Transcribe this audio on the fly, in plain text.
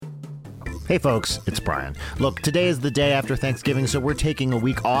Hey folks, it's Brian. Look, today is the day after Thanksgiving, so we're taking a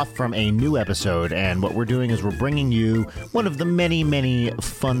week off from a new episode, and what we're doing is we're bringing you one of the many, many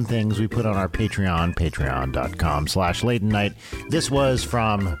fun things we put on our Patreon, patreon.com/Late Night. This was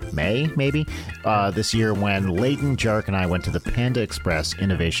from May, maybe, this year when Leighton, Jarek, and I went to the Panda Express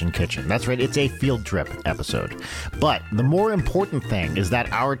Innovation Kitchen. That's right, it's a field trip episode. But the more important thing is that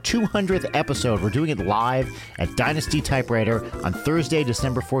our 200th episode, we're doing it live at Dynasty Typewriter on Thursday,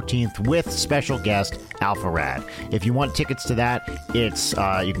 December 14th with special guest Alpha Rad. If you want tickets to that, it's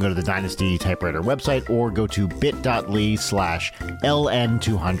you can go to the Dynasty Typewriter website or go to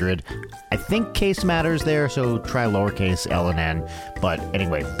bit.ly/LN200. I think case matters there, so try lowercase L and N. But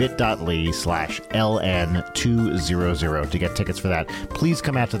anyway, bit.ly/LN200 to get tickets for that. Please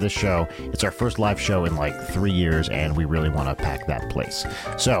come out to this show. It's our first live show in like 3 years, and we really want to pack that place.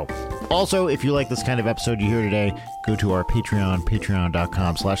 So, also, if you like this kind of episode you hear today, go to our Patreon,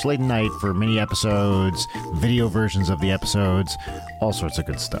 patreon.com/Late Night for mini episodes, video versions of the episodes, all sorts of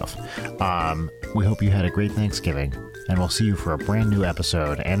good stuff. We hope you had a great Thanksgiving, and we'll see you for a brand new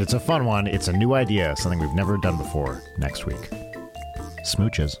episode. And it's a fun one. It's a new idea, something we've never done before, next week.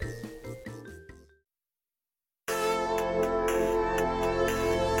 Smooches.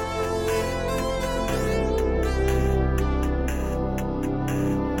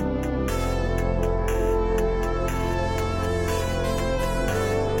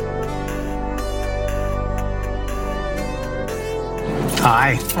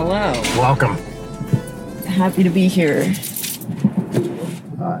 Hi. Hello. Welcome. Happy to be here.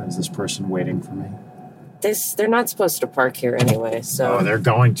 Is this person waiting for me? They're not supposed to park here anyway, so... Oh, they're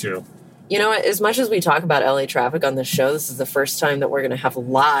going to. You know what? As much as we talk about LA traffic on this show, this is the first time that we're going to have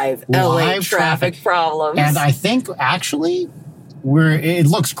live LA traffic problems. And I think, actually, it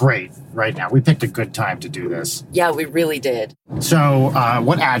looks great right now. We picked a good time to do this. Yeah, we really did. So,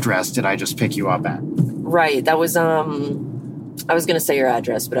 what address did I just pick you up at? Right. That was, I was going to say your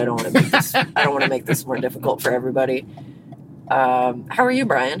address, but I don't want to make this, I don't want to make this more difficult for everybody. How are you,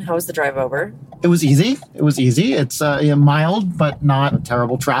 Brian? How was the drive over? It was easy. It's mild, but not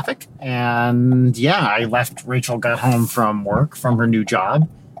terrible traffic. And yeah, I left. Rachel got home from work, from her new job,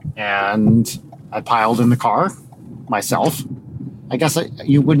 and I piled in the car myself. I guess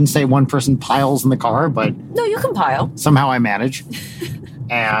you wouldn't say one person piles in the car, but... No, you can pile. Somehow I manage.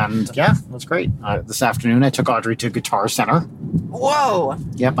 And yeah, it was great. This afternoon, I took Audrey to Guitar Center. Whoa!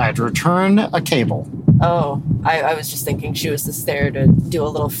 Yep, I had to return a cable. Oh, I was just thinking she was just there to do a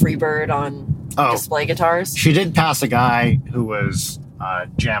little free bird on display guitars. She did pass a guy who was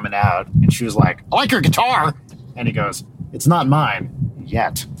jamming out, and she was like, I like your guitar! And he goes, it's not mine,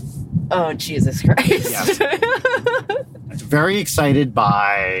 yet. Oh, Jesus Christ. Yes. I'm very excited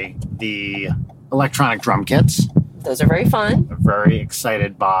by the electronic drum kits. Those are very fun. I'm very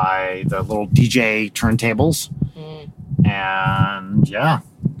excited by the little DJ turntables. And yeah,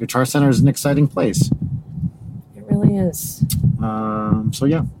 Guitar Center is an exciting place. It really is. So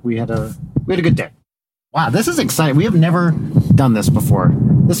yeah, we had a good day. Wow, this is exciting. We have never done this before.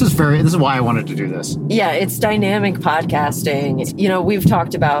 This is why I wanted to do this. Yeah, it's dynamic podcasting. You know, we've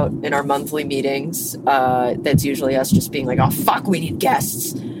talked about in our monthly meetings, that's usually us just being like, oh fuck, we need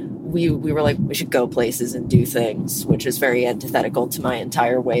guests. We were like, we should go places and do things, which is very antithetical to my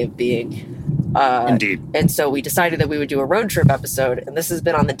entire way of being. Indeed. And so we decided that we would do a road trip episode, and this has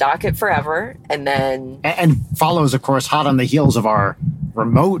been on the docket forever. And then... And follows, of course, hot on the heels of our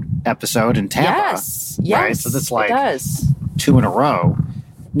remote episode in Tampa. Yes. Right? So that's like it does. 2 in a row.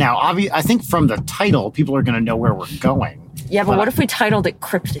 Now, I think from the title, people are going to know where we're going. Yeah, but what if we titled it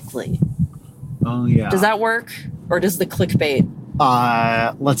cryptically? Oh, yeah. Does that work? Or does the clickbait...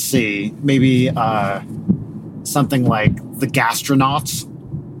 let's see. Maybe something like The Gastronauts.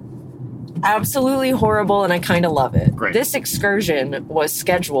 Absolutely horrible, and I kind of love it. Great. This excursion was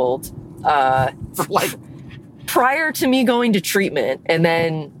scheduled for like prior to me going to treatment, and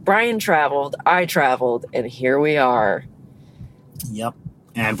then Brian traveled, I traveled, and here we are. Yep.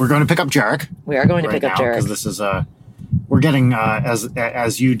 And we're going to pick up Jarek. We are going to pick up Jarek. Because this is we're getting,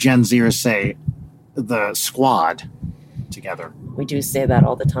 as you Gen Zers say, the squad together. We do say that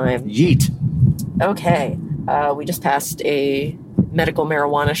all the time. Yeet. Okay. We just passed a medical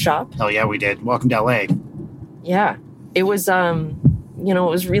marijuana shop. Hell yeah, we did. Welcome to LA. Yeah. It was, it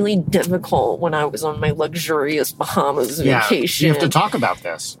was really difficult when I was on my luxurious Bahamas vacation. You have to talk about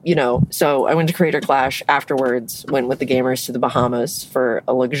this. So I went to Creator Clash afterwards, went with the gamers to the Bahamas for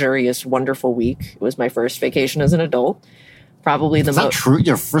a luxurious, wonderful week. It was my first vacation as an adult. Probably the most... Is that true?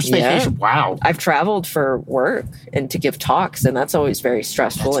 Your first vacation? Wow. I've traveled for work and to give talks, and that's always very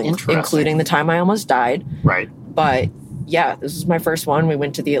stressful, including the time I almost died. Right. But Yeah, this was my first one. We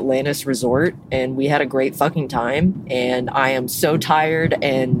went to the Atlantis Resort, and we had a great fucking time. And I am so tired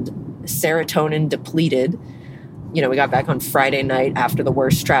and serotonin depleted. You know, we got back on Friday night after the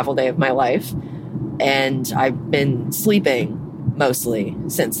worst travel day of my life. And I've been sleeping mostly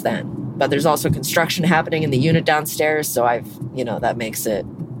since then. But there's also construction happening in the unit downstairs, so that makes it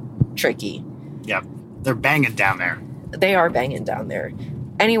tricky. Yep. They're banging down there. They are banging down there.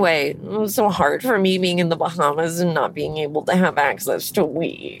 Anyway, it was so hard for me being in the Bahamas and not being able to have access to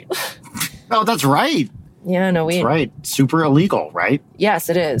weed. Oh, that's right. Yeah, no, That's right. Super illegal, right? Yes,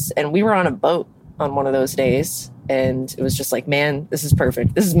 it is. And we were on a boat on one of those days, and it was just like, man, this is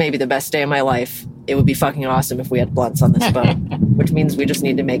perfect. This is maybe the best day of my life. It would be fucking awesome if we had blunts on this boat, which means we just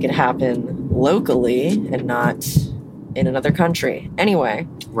need to make it happen locally and not in another country. Anyway.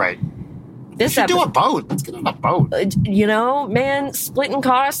 Right. This should do a boat. Let's get on a boat. Man, splitting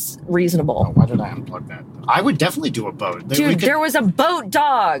costs, reasonable. Oh, why did I unplug that? I would definitely do a boat. Dude, there was a boat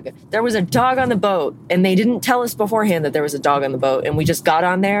dog. There was a dog on the boat, and they didn't tell us beforehand that there was a dog on the boat, and we just got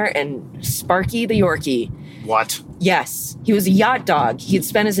on there, and Sparky the Yorkie. What? Yes. He was a yacht dog. He had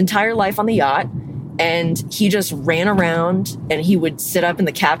spent his entire life on the yacht, and he just ran around, and he would sit up in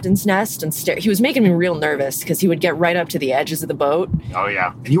the captain's nest and stare. He was making me real nervous because he would get right up to the edges of the boat. Oh,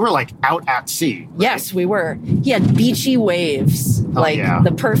 yeah. And you were, like, out at sea. Right? Yes, we were. He had beachy waves,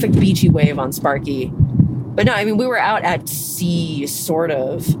 the perfect beachy wave on Sparky. But no, I mean, we were out at sea, sort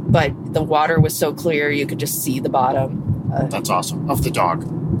of, but the water was so clear you could just see the bottom. That's awesome. Of the dog.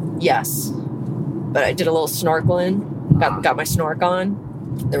 Yes. But I did a little snorkeling, got my snork on.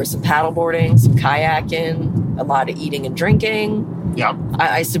 There was some paddleboarding, some kayaking, a lot of eating and drinking. Yep.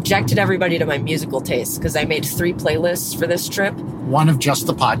 I subjected everybody to my musical tastes because I made 3 playlists for this trip. One of just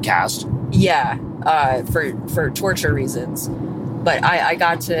the podcast. Yeah, for torture reasons. But I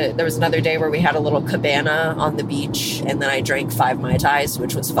got to, there was another day where we had a little cabana on the beach, and then I drank 5 Mai Tais,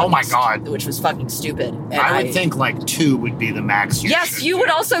 which was fucking, oh my God. Which was fucking stupid. And I would think like 2 would be the max. Yes, you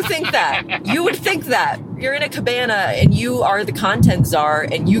would also think that. You would think that. You're in a cabana, and you are the content czar,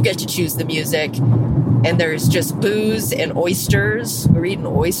 and you get to choose the music. And there's just booze and oysters. We're eating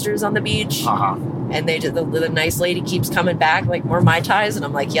oysters on the beach. Uh-huh. And the nice lady keeps coming back, like, more Mai Tais, and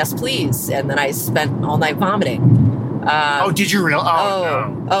I'm like, yes, please. And then I spent all night vomiting. Did you realize?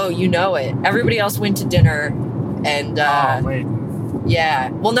 No. Oh, you know it. Everybody else went to dinner, and wait.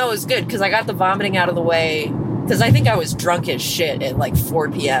 Yeah. Well, no, it was good because I got the vomiting out of the way because I think I was drunk as shit at like 4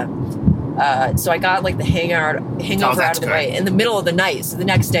 p.m. So I got like the hangover out of the way in the middle of the night. So the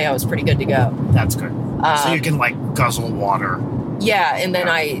next day I was pretty good to go. That's good. So you can like guzzle water. Yeah, and then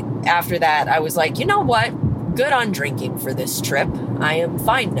after that I was like, you know what? Good on drinking for this trip. I am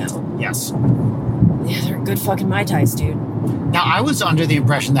fine now. Yes. Yeah, they're good fucking Mai Tais, dude. Now, I was under the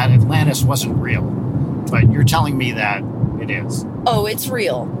impression that Atlantis wasn't real, but you're telling me that it is. Oh, it's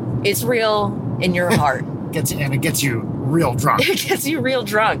real. It's real in your heart. It gets you real drunk. It gets you real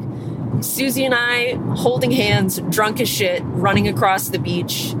drunk. Susie and I, holding hands, drunk as shit, running across the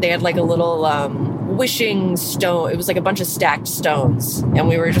beach. They had like a little wishing stone. It was like a bunch of stacked stones. And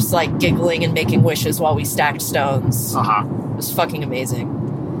we were just like giggling and making wishes while we stacked stones. Uh-huh. It was fucking amazing.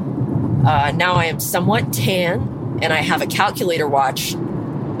 Now I am somewhat tan, and I have a calculator watch.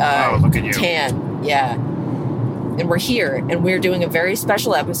 Oh, look at you. Tan, yeah. And we're here, and we're doing a very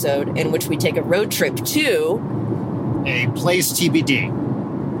special episode in which we take a road trip to... a place TBD.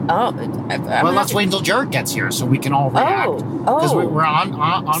 Oh, well, let's wait until Jarek gets here so we can all react. Because we're on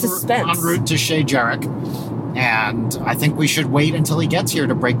route to Shea Jarek, and I think we should wait until he gets here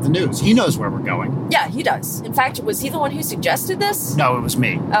to break the news. He knows where we're going. Yeah, he does. In fact, was he the one who suggested this? No, it was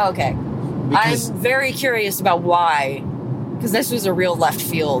me. Oh, okay. I'm very curious about why, because this was a real left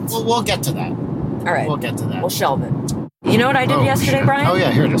field. Well, we'll get to that. All right. We'll get to that. We'll shelve it. You know what I did yesterday, shit. Brian? Oh,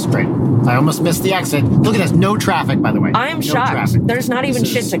 yeah, here it is. Great. I almost missed the exit. Look at this. No traffic, by the way. I am no shocked. Traffic. There's not even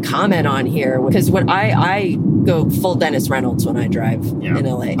shit to comment on here, because when I go full Dennis Reynolds when I drive in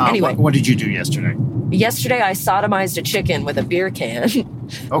LA. Anyway. What did you do yesterday? Yesterday, I sodomized a chicken with a beer can.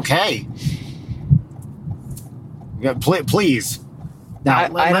 Okay. Yeah, please.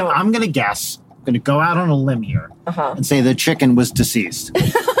 Now, I'm going to guess. I'm going to go out on a limb here and say the chicken was deceased.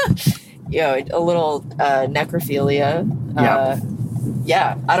 A little necrophilia. Yeah.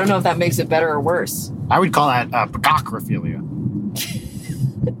 Yeah. I don't know if that makes it better or worse. I would call that pagocrophilia.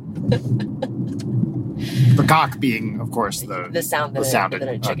 Pagok being, of course, the sound that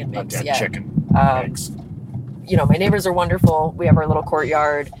a chicken makes. A dead chicken makes. My neighbors are wonderful. We have our little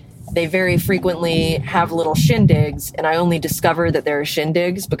courtyard. they very frequently have little shindigs, and I only discover that there are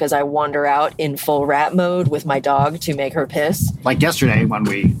shindigs because I wander out in full rat mode with my dog to make her piss. Like yesterday when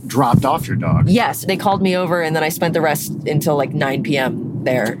we dropped off your dog. Yes, they called me over, and then I spent the rest until like 9 p.m.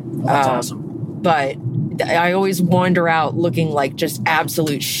 there. Well, that's awesome. But I always wander out looking like just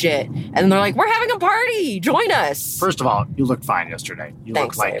absolute shit. And they're like, we're having a party. Join us. First of all, you looked fine yesterday. You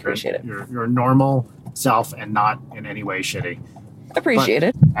Thanks, look I like appreciate it. You're normal self and not in any way shitty. Appreciate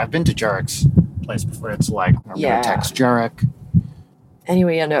it. I've been to Jarek's place before. It's like, I'm going to text Jarek.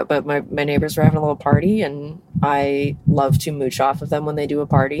 Anyway, yeah, no, but my neighbors were having a little party, and I love to mooch off of them when they do a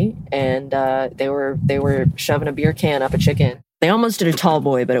party. And they were shoving a beer can up a chicken. They almost did a tall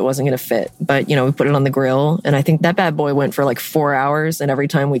boy, but it wasn't going to fit. But, you know, we put it on the grill, and I think that bad boy went for like 4 hours. And every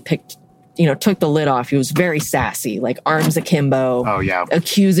time we took the lid off, he was very sassy, like arms akimbo. Oh, yeah.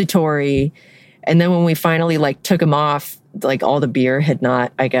 Accusatory. And then when we finally like took him off, like all the beer had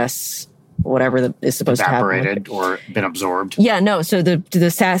not, I guess, whatever is supposed evaporated to happen. or been absorbed. Yeah, no. So the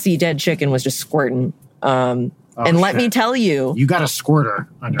sassy dead chicken was just squirting. Let me tell you, you got a squirter.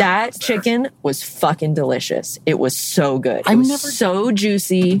 That chicken was fucking delicious. It was so good. It was so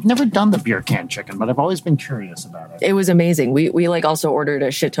juicy. I've never done the beer can chicken, but I've always been curious about it. It was amazing. We like also ordered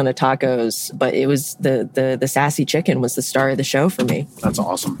a shit ton of tacos, but it was the sassy chicken was the star of the show for me. That's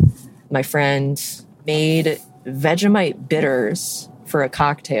awesome. My friend made Vegemite bitters for a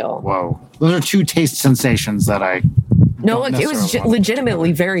cocktail. Whoa. Those are two taste sensations that I it was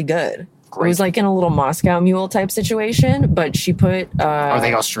legitimately very good. Great. It was like in a little Moscow Mule type situation, but she put... are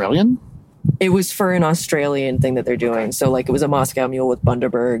they Australian? It was for an Australian thing that they're doing. Okay. So like it was a Moscow Mule with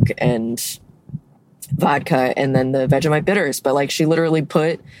Bundaberg and vodka and then the Vegemite bitters. But like she literally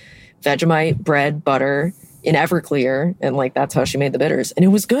put Vegemite, bread, butter in Everclear, and like that's how she made the bitters. And it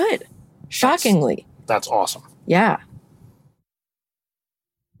was good. Shockingly. That's awesome. Yeah.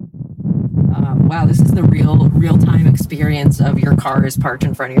 Wow, this is the real-time experience of your car is parked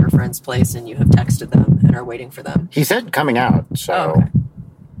in front of your friend's place and you have texted them and are waiting for them. He said coming out, so... Oh, okay.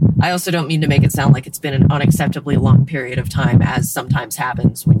 I also don't mean to make it sound like it's been an unacceptably long period of time, as sometimes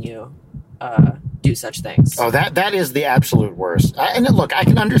happens when you do such things. Oh, that is the absolute worst. And look, I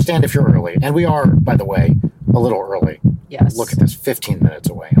can understand if you're early, and we are, by the way, a little early. Yes. Look at this, 15 minutes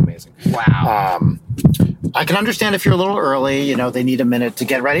away. Amazing. Wow. I can understand if you're a little early. You know, they need a minute to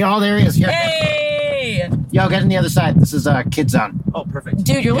get ready. Oh, there he is. Yeah. Hey! Yo, get on the other side. This is Kid Zone. Oh, perfect.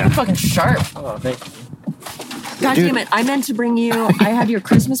 Dude, you're looking fucking sharp. Oh, thank you. God damn it. I meant to bring you... I had your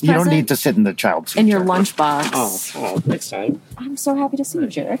Christmas present. You don't need to sit in the child's seat. In your lunchbox. Oh, next time. I'm so happy to see you,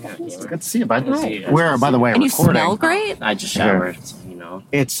 Jarek. Good to see you, bud. Hi. We're, by the way, and recording. You smell great? I just showered, you know.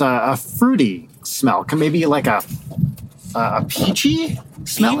 It's a fruity smell. Maybe like a peachy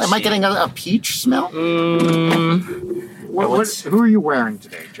smell? Peachy. Am I getting a peach smell? Who are you wearing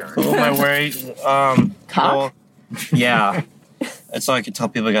today, Jared? Who am I wearing? Cock? Well, yeah. That's all I can tell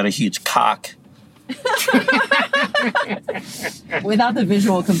people. I got a huge cock. Without the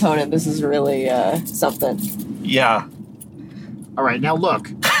visual component, this is really something. Yeah. All right, now look.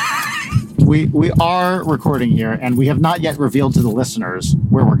 We are recording here, and we have not yet revealed to the listeners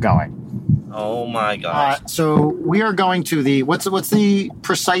where we're going. Oh my gosh! So we are going to the what's the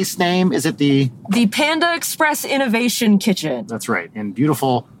precise name? Is it the Panda Express Innovation Kitchen? That's right, in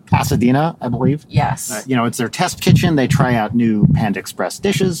beautiful Pasadena, I believe. Yes. It's their test kitchen. They try out new Panda Express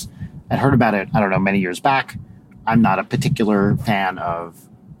dishes. I'd heard about it, I don't know, many years back. I'm not a particular fan of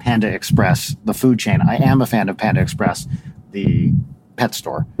Panda Express, the food chain. I am a fan of Panda Express, the pet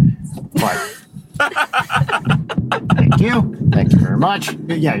store. But thank you very much.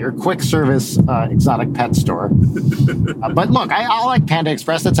 Yeah, your quick service exotic pet store. But look, I like Panda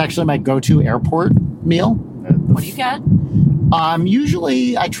Express. That's actually my go-to airport meal. What do you get?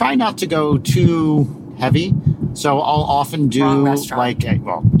 Usually I try not to go too heavy, so I'll often do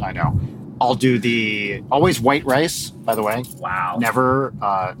I know. I'll do always white rice, by the way. Wow. Never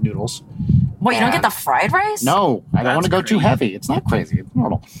noodles. What, you don't get the fried rice? No, I don't want to go too heavy. It's not crazy. It's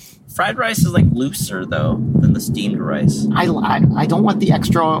normal. Fried rice is like looser though than the steamed rice. I don't want the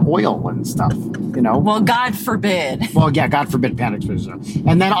extra oil and stuff, you know. Well, God forbid. Well, yeah, God forbid Panda Express.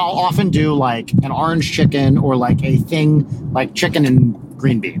 And then I'll often do like an orange chicken or like a thing like chicken and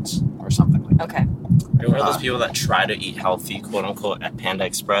green beans or something like that. Okay. Are you one of those people that try to eat healthy, quote unquote, at Panda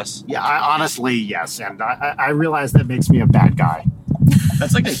Express? Yeah, honestly, yes. And I realize that makes me a bad guy.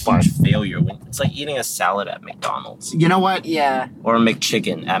 That's like a huge failure. It's like eating a salad at McDonald's. You know what? Yeah. Or a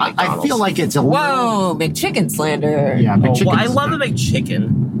McChicken at McDonald's. I feel like it's a Whoa, McChicken slander. Yeah, McChicken. Well, I love a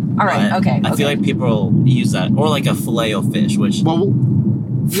McChicken. All right, okay. I feel like people use that. Or like a filet-o-fish, which... Well,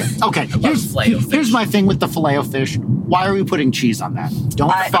 yeah, okay. Here's my thing with the filet-o-fish. Why are we putting cheese on that?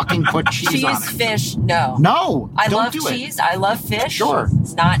 Don't fucking put cheese on it. Cheese, fish, no. No, I don't love do cheese. I love fish. Sure.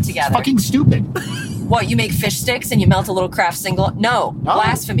 It's not together. It's fucking stupid. What, you make fish sticks and you melt a little Kraft single? No.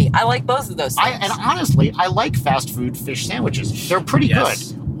 Blasphemy. I like both of those things. And honestly, I like fast food fish sandwiches. They're pretty good.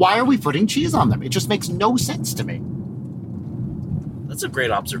 Why are we putting cheese on them? It just makes no sense to me. That's a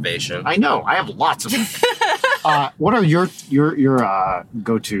great observation. I know. I have lots of them. What are your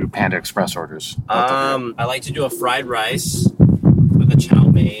go-to Panda Express orders? I like to do a fried rice with a chow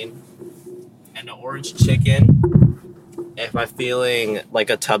mein and an orange chicken. If I'm feeling like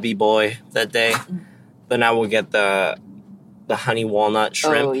a tubby boy that day, then I will get the honey walnut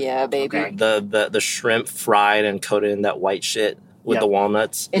shrimp. Oh yeah, baby. Okay. The shrimp fried and coated in that white shit with the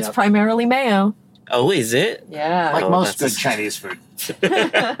walnuts. It's primarily mayo. Oh, is it? Yeah. Like most good that's- Chinese food.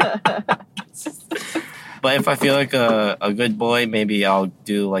 But if I feel like a good boy, maybe I'll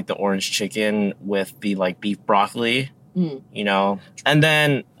do like the orange chicken with the like beef broccoli, you know. And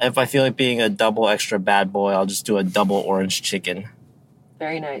then if I feel like being a double extra bad boy, I'll just do a double orange chicken.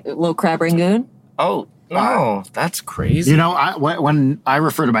 Very nice. A little crab rangoon. Oh, no, that's crazy. You know, when I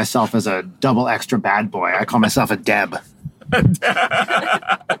refer to myself as a double extra bad boy, I call myself a Deb.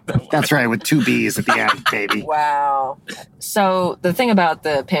 That's right, with 2 B's at the end, baby. Wow. So the thing about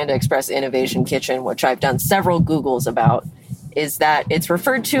the Panda Express Innovation Kitchen, which I've done several Googles about, is that it's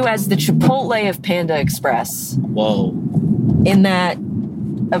referred to as the Chipotle of Panda Express. Whoa. In that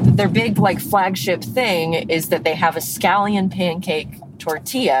their big like flagship thing is that they have a scallion pancake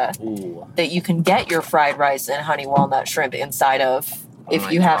tortilla that you can get your fried rice and honey walnut shrimp inside of if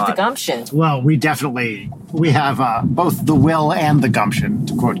you have the gumption. Well, we have both the will and the gumption,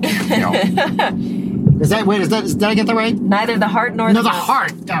 to quote Gabriel. Did I get that right? Neither the heart nor No, the the gumption.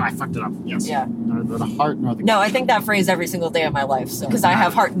 heart. God, I fucked it up. Yes. Yeah. Neither the heart nor the No, I gumption. think that phrase every single day of my life. So because I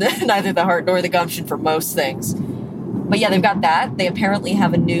have neither the heart nor the gumption for most things. But yeah, they've got that. They apparently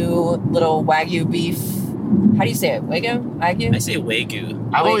have a new little Wagyu beef. How do you say it? Wagyu? Wagyu? I say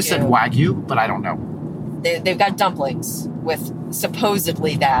Wagyu. I've always said Wagyu, but I don't know. They've got dumplings with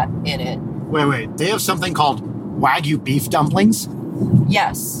supposedly that in it. Wait. They have something called Wagyu beef dumplings?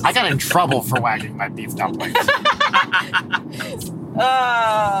 Yes. I got in trouble for wagging my beef dumplings.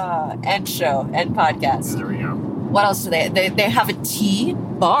 End show, end podcast. There we go. What else do they have a tea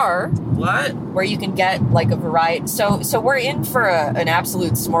bar What? where you can get like a variety. So we're in for an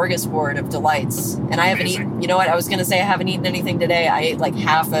absolute smorgasbord of delights. And I haven't eaten, you know what? I was going to say I haven't eaten anything today. I ate like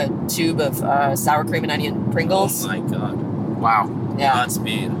half a tube of sour cream and onion Pringles. Oh my god. Wow. Yeah.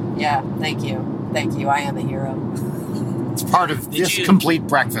 Godspeed. Yeah. Thank you. I am a hero. It's part of this complete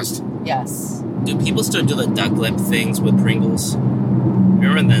breakfast. Yes. Do people still do the duck lip things with Pringles?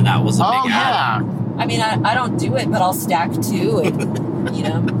 Remember that was a Oh, big ad? yeah. I mean, I don't do it, but I'll stack two and, you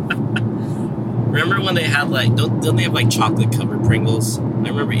know. Remember when they had like, don't they have like chocolate covered Pringles? I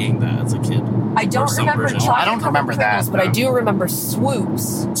remember eating that as a kid. I don't some remember version. chocolate I don't remember Pringles, that, but I no. do remember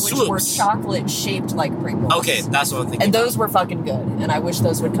swoops, which were Swoops. chocolate shaped like Pringles. Okay, that's what I'm thinking. And those were fucking good, and I wish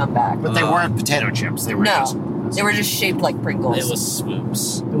those would come back. But they weren't potato chips. They were just... They were just shaped like Pringles. It was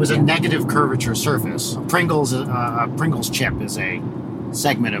swoops. It was a negative curvature surface. Pringles chip is a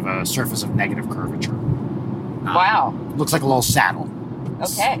segment of a surface of negative curvature. Wow. Looks like a little saddle.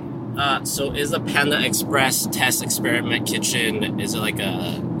 Okay. So is the Panda Express test experiment kitchen, is it like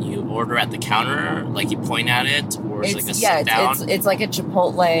you order at the counter, like you point at it, or is it like a sit down? It's like a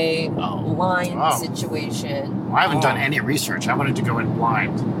Chipotle line Oh. situation. Well, I haven't done any research. I wanted to go in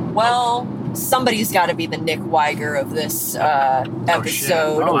blind. Well, somebody's got to be the Nick Weiger of this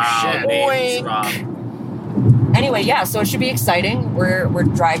episode. Oh, shit. Wink. Anyway, yeah, so it should be exciting. We're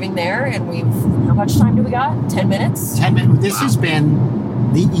driving there, and how much time do we got? 10 minutes? 10 minutes. This has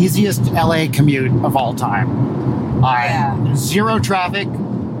been the easiest LA commute of all time. Zero traffic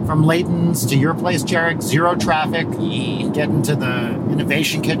from Layton's to your place, Jarek. Zero traffic. Getting to the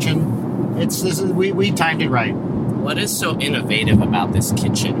Innovation Kitchen. We timed it right. What is so innovative about this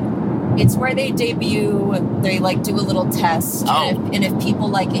kitchen? It's where they debut. They like do a little test, and if people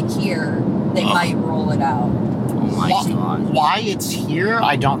like it here, they might roll it out. Oh my god. Why it's here,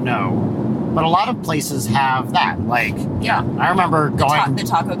 I don't know. But a lot of places have that. Like, I remember going... The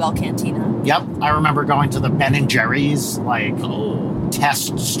Taco Bell Cantina. Yep. I remember going to the Ben & Jerry's,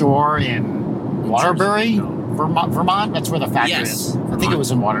 test store in Waterbury, Vermont. That's where the factory is. I think it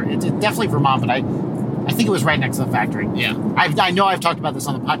was in It's definitely Vermont, but I think it was right next to the factory. Yeah. I know I've talked about this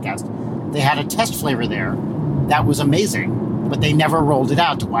on the podcast. They had a test flavor there that was amazing, but they never rolled it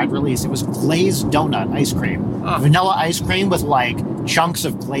out to wide release. It was glazed donut ice cream. Vanilla ice cream with chunks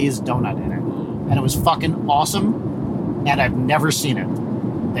of glazed donut in it. And it was fucking awesome, and I've never seen it.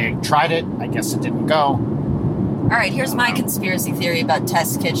 They tried it. I guess it didn't go. right, here's my conspiracy theory about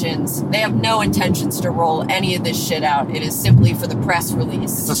test kitchens. They have no intentions to roll any of this shit out. It is simply for the press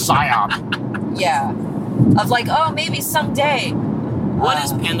release. It's a psyop. Yeah. Of like, oh, maybe someday. What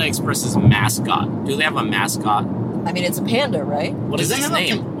is Panda Express's mascot? Do they have a mascot? I mean, it's a panda, right? What is its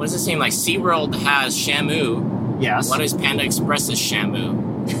name? What is its name? Like SeaWorld has Shamu. Yes. What is Panda Express's Shamu?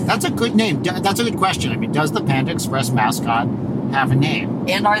 That's a good name. That's a good question. I mean, does the Panda Express mascot have a name?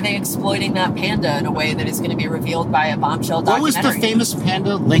 And are they exploiting that panda in a way that is going to be revealed by a bombshell What was documentary? the famous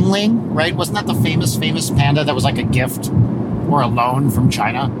panda? Ling Ling, right? Wasn't that the famous panda that was like a gift or a loan from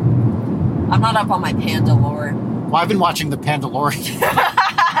China? I'm not up on my panda lore. Well, I've been watching the Pandalorian.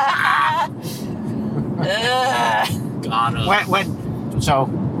 Got him. So,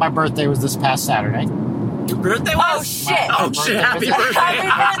 my birthday was this past Saturday. Your birthday was? Oh, shit. Oh, shit. Happy birthday. Happy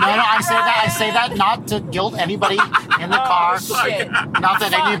I say that not to guilt anybody in the car. shit. Not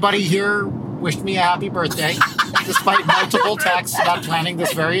that anybody here wished me a happy birthday, despite multiple texts about planning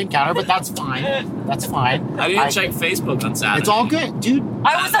this very encounter, but that's fine. That's fine. I didn't check Facebook on Saturday. It's all good, dude.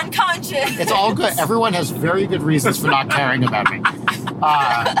 I was unconscious. It's all good. Everyone has very good reasons for not caring about me.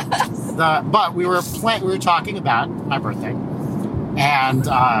 But we were talking about my birthday, and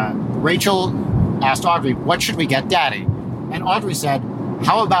Rachel asked Audrey, "What should we get Daddy?" And Audrey said,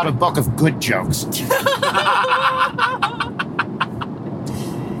 "How about a book of good jokes?"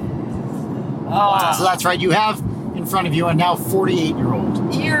 Oh, So that's right. You have in front of you a now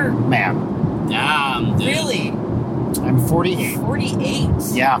 48-year-old you're man. Damn, dude. really I'm 48. 48.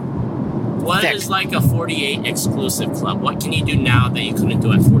 Yeah. What Thick. is like a 48 exclusive club? What can you do now that you couldn't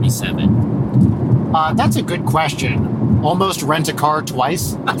do at 47? That's a good question. Almost rent a car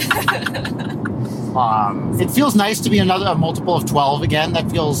twice. It feels nice to be a multiple of 12 again.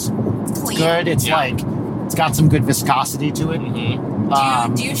 That feels Clean. good. It's Yeah. like, it's got some good viscosity to it.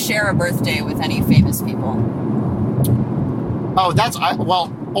 Mm-hmm. Do you share a birthday with any famous people?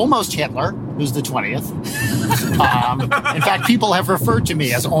 Almost Hitler, who's the 20th. In fact, people have referred to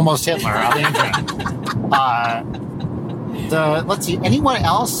me as Almost Hitler on the internet. Let's see, anyone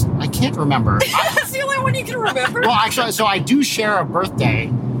else? I can't remember. That's the only one you can remember. Well, actually, so I do share a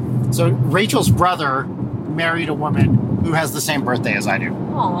birthday. So Rachel's brother married a woman who has the same birthday as I do.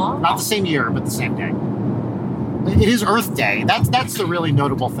 Aww. Not the same year, but the same day. It is Earth Day. That's the really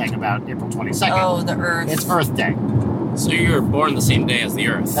notable thing about April 22nd. Oh, the Earth. It's Earth Day. So you were born the same day as the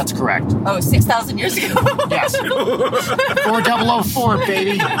Earth. That's correct. Oh, 6,000 years ago. Yes. 4004,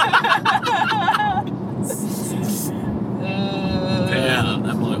 baby. Damn,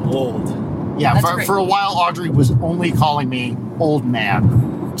 that boy old. Yeah, That's great. for a while, Audrey was only calling me old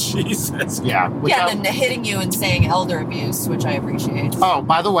man. Jesus. Yeah. which Yeah, I- and then hitting you and saying elder abuse, which I appreciate. Oh,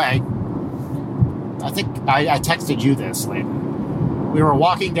 by the way, I think I texted you this, Layton. We were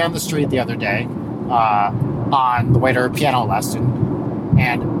walking down the street the other day on the way to her piano lesson,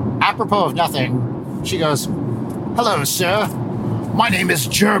 and apropos of nothing, she goes, "Hello, sir. My name is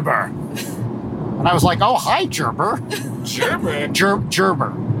Gerber." And I was like, "Oh, hi, Gerber." Gerber.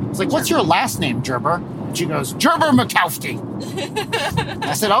 Gerber. I was like, "What's your last name, Gerber?" And she goes, "Gerber McCafty."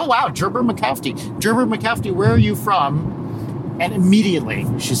 I said, "Oh, wow, Gerber McCafty. Gerber McCafty, where are you from?" And immediately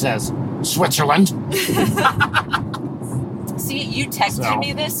she says, "Switzerland." See, you texted So-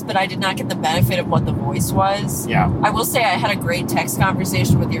 me this, but I did not get the benefit of what the voice was. Yeah. I will say I had a great text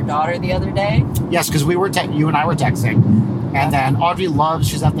conversation with your daughter the other day. Yes, because you and I were texting. And then Audrey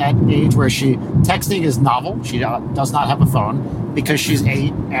she's at that age where texting is novel. She does not have a phone because she's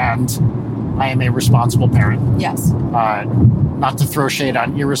 8 and I am a responsible parent. Yes. Not to throw shade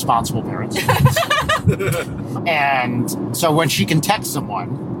on irresponsible parents. And so when she can text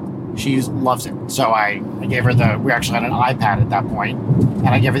someone, she loves it. So I gave her we actually had an iPad at that point, and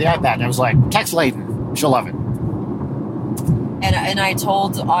I gave her the iPad, and I was like, "Text Layton. She'll love it." And I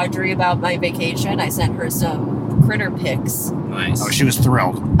told Audrey about my vacation. I sent her some critter pics. Nice. Oh, she was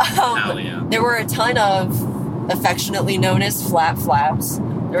thrilled. Hell yeah. There were a ton of affectionately known as flaps.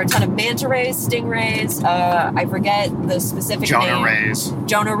 There were a ton of manta rays, stingrays. I forget the specific Jonah name. Rays.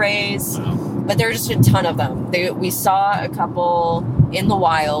 Jonah rays. Wow. But there are just a ton of them. We saw a couple in the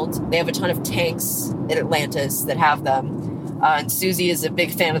wild. They have a ton of tanks at Atlantis that have them. And Susie is a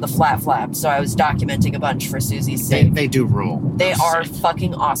big fan of the flat, so I was documenting a bunch for Susie's sake. They do rule. They are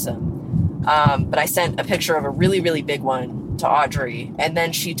fucking awesome. But I sent a picture of a really, really big one to Audrey, and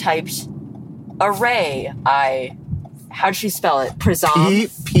then she typed array. How'd she spell it? Prism.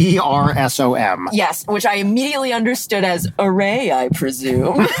 PRSOM. Yes, which I immediately understood as array, I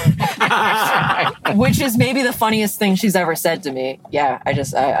presume. Which is maybe the funniest thing she's ever said to me. Yeah,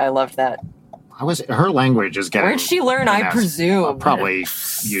 I loved that. Her language is getting. Where'd she learn, I finessed. presume? Probably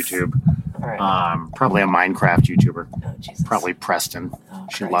YouTube. All right. Probably a Minecraft YouTuber. Oh, Jesus. Probably Preston. Oh,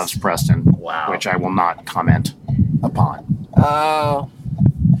 She Christ. loves Preston. Wow. Which I will not comment upon. Oh.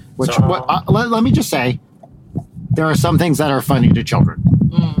 Which, So- let me just say, there are some things that are funny to children.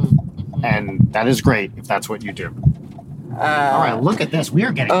 And that is great if that's what you do. All right, look at this. We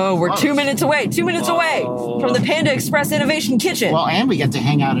are getting We're close. 2 minutes away. 2 minutes away from the Panda Express Innovation Kitchen. Well, and we get to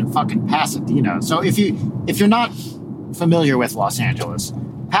hang out in fucking Pasadena. So if you're not familiar with Los Angeles,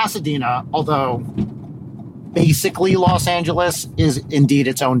 Pasadena, although basically Los Angeles, is indeed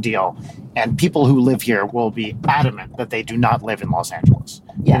its own deal. And people who live here will be adamant that they do not live in Los Angeles.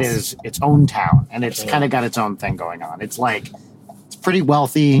 Yes. It is its own town, and it's kind of got its own thing going on. It's pretty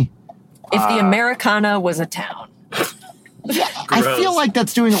wealthy. if the Americana was a town. I feel like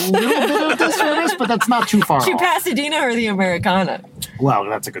that's doing a little bit of disservice, but that's not too far To off. Pasadena or the Americana? Well,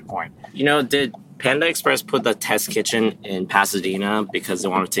 that's a good point. You know, did Panda Express put the test kitchen in Pasadena because they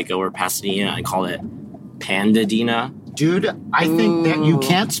want to take over Pasadena and call it Pandadena? Dude, I think that you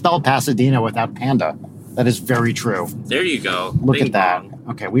can't spell Pasadena without panda. That is very true. There you go. Look Bing at that. bong.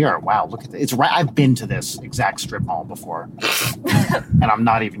 Okay, we are. Wow, look at that. It's right. I've been to this exact strip mall before, and I'm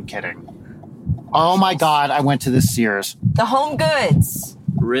not even kidding. Oh my God, I went to this Sears. The Home Goods.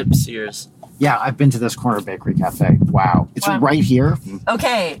 Rip Sears. Yeah, I've been to this corner bakery cafe. Wow, it's Wow. right here.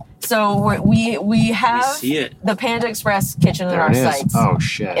 Okay, so we have see it. the Panda Express kitchen in There our it is. sights. Oh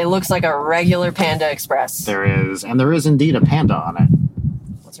shit. It looks like a regular Panda Express. There is, and there is indeed a panda on it.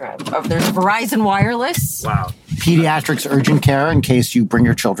 That's right. Oh, there's Verizon Wireless. Wow. Pediatrics urgent care in case you bring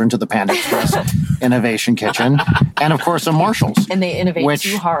your children to the Panda Express Innovation Kitchen, and of course a Marshalls. And they innovate Which-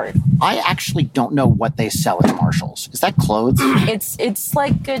 too hard. I actually don't know what they sell at Marshalls. Is that clothes? It's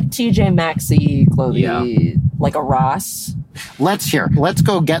like a TJ Maxx-y clothing, Yeah. like a Ross. Let's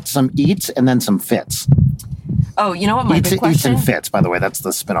go get some eats and then some fits. Oh, you know what? My Eats, big eats question and fits, by the way. That's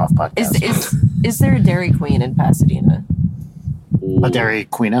the spin-off podcast. is there a Dairy Queen in Pasadena? A Dairy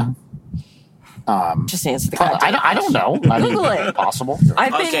Queena? Just answer the Probably, goddamn I don't know. I mean, Google it. Possible.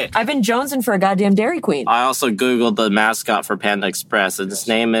 I've been jonesing for a goddamn Dairy Queen. I also Googled the mascot for Panda Express, and his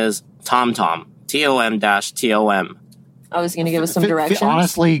name is Tom Tom. TOM-TOM. I was going to give us some directions.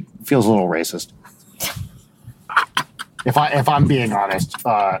 Honestly, feels a little racist. If I'm being honest,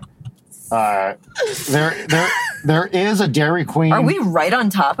 there is a Dairy Queen. Are we right on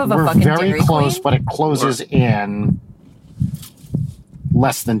top of a We're fucking very Dairy close, Queen? but it closes in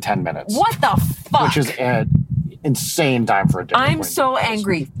less than 10 minutes. What the fuck? Which is an insane time for a Dairy Queen. I'm so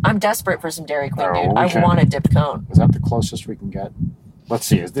angry. I'm desperate for some Dairy Queen, Oh, dude. we I can- want a dip cone. Is that the closest we can get? Let's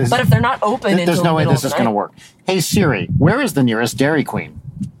see. Is this, But if they're not open there's until no the way middle this of is the going to night- work. Hey Siri, where is the nearest Dairy Queen?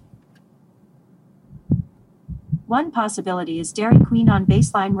 One possibility is Dairy Queen on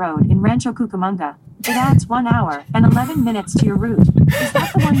Baseline Road in Rancho Cucamonga. It adds 1 hour and 11 minutes to your route. Is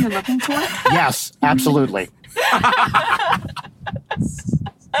that the one you're looking for? Yes, absolutely.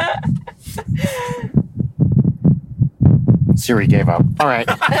 Siri gave up. All right.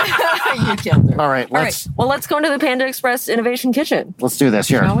 You killed her. All right. All right. Well, let's go into the Panda Express Innovation Kitchen. Let's do this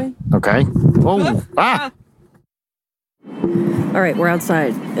here. Shall we? Okay. Oh. Ah. All right, we're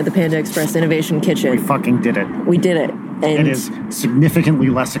outside at the Panda Express Innovation Kitchen. We fucking did it. We did it. And It is significantly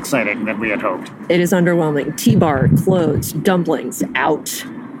less exciting than we had hoped. it is underwhelming. T-bar, clothes, dumplings, out.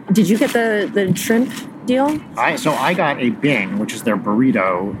 Did you get the shrimp deal? I got a Bing, which is their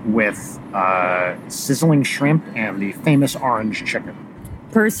burrito with sizzling shrimp and the famous orange chicken.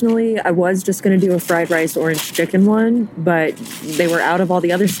 Personally, I was just going to do a fried rice orange chicken one, but they were out of all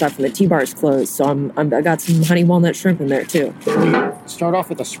the other stuff and the T-bar's closed, so I got some honey walnut shrimp in there too. Start off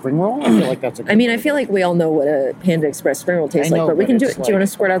with a spring roll. I feel like that's a good I mean, I feel like we all know what a Panda Express spring roll tastes I know, like, but we but can do it's it. Do you want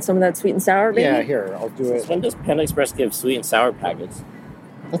to squirt out some of that sweet and sour, baby? Yeah, here, I'll do it. When does Panda Express give sweet and sour packets?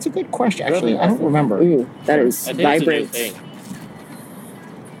 That's a good question. Actually, I don't remember. Ooh, that is I think it's a new vibrant. thing.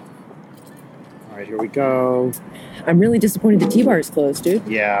 All right, here we go. I'm really disappointed the T-bar's closed, dude.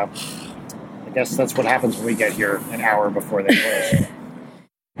 Yeah. I guess that's what happens when we get here an hour before they close.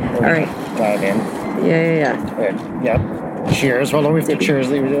 All right. Dive in. Yeah. Good. Yep. Cheers. Hold on, we have to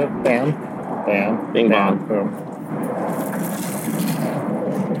cheers. Leave it up. Bam. Bam. Bing bam. bong.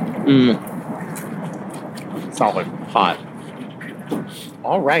 Boom. Solid. Hot.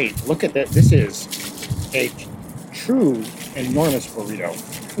 All right. Look at that. This is a true enormous burrito.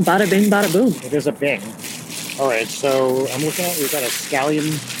 Bada bing, bada boom. It is a Bing. All right. So I'm looking at, we've got a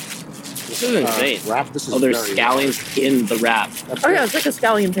scallion This is insane. wrap. This is There's very scallions in the wrap. That's Oh good. yeah, it's like a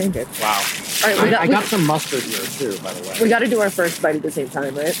scallion pancake. Wow. All right, I got some mustard here too, by the way. we got to do our first bite at the same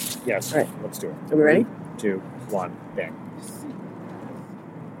time, right? Yes. All right. Let's do it. Are we ready? 3, 2, 1, bang.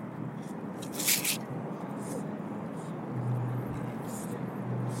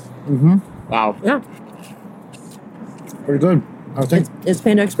 Mm-hmm. Wow. Yeah. Pretty good. I think It's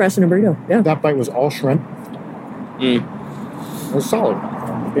Panda Express in a burrito. Yeah. that bite was all shrimp. Mm. It was solid.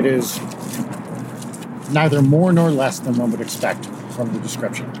 It is neither more nor less than one would expect from the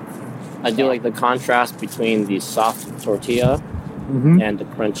description. I do like the contrast between the soft tortilla Mm-hmm. and the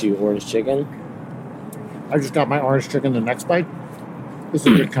crunchy orange chicken. I just got my orange chicken the next bite. This is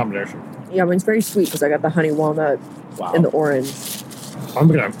a good combination. Yeah, mine's very sweet because I got the honey walnut Wow. and the orange. I'm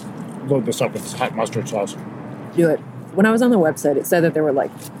going to load this up with this hot mustard sauce. Do it. When I was on the website, it said that there were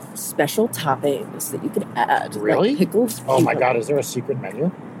like special toppings that you could add. Really? Like pickles. Oh my God, is there a secret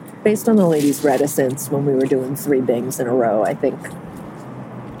menu? Based on the lady's reticence when we were doing 3 bings in a row, I think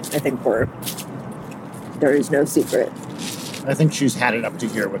there is no secret. I think she's had it up to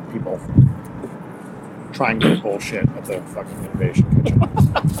here with people trying to bullshit at the fucking Innovation Kitchen.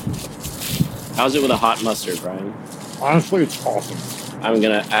 How's it with a hot mustard, Brian? Honestly, it's awesome. I'm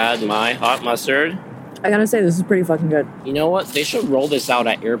going to add my hot mustard. I gotta say, this is pretty fucking good. You know what? They should roll this out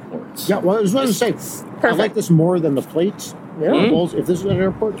at airports. Yeah, well, I was going to say, I like this more than the plates. Yeah. Mm. Bowls. If this is at an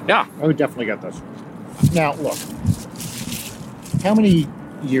airport, Yeah. I would definitely get this. Now, look. How many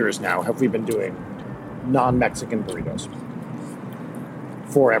years now have we been doing non-Mexican burritos?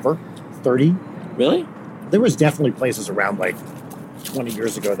 Forever? 30? Really? There was definitely places around like 20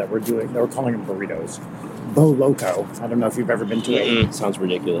 years ago that were calling them burritos. Bo Loco. I don't know if you've ever been to it. Mm-mm. Sounds You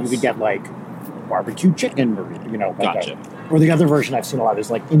ridiculous. could get like barbecue chicken burrito, like Gotcha. or the other version I've seen a lot is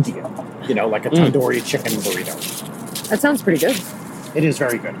like Indian, like a tandoori chicken burrito. That sounds pretty good. It is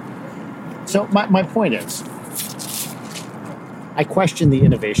very good. So my point is, I question the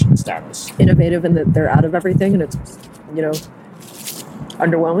innovation status. Innovative in that they're out of everything and it's,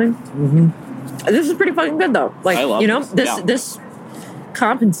 underwhelming. Mm-hmm. This is pretty fucking good though. Like, I love this. Yeah. this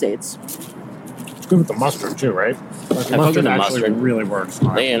compensates. It's good with the mustard too, right? Like, the I fuck with mustard the actually mustard. really works.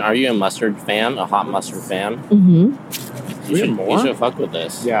 Dan, are you a mustard fan? A hot mustard fan? Mm-hmm. We have You more? should fuck with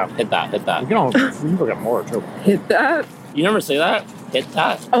this. Yeah. Hit that. You can get more too. Hit that. You never say that? Hit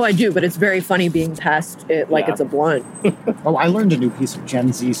that. Oh, I do, but it's very funny being passed it like Yeah. it's a blunt. Oh, I learned a new piece of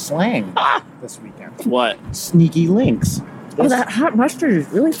Gen Z slang this weekend. What? Sneaky links. Oh, that hot mustard is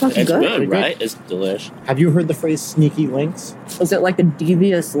really fucking It's good. good, right? It's delish. Have you heard the phrase sneaky links? Was it like a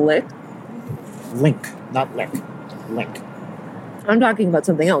devious lick? Link, not lick. Link. I'm talking about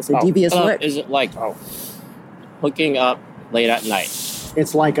something else. A Oh. devious lick. Is it like Oh, hooking up late at night?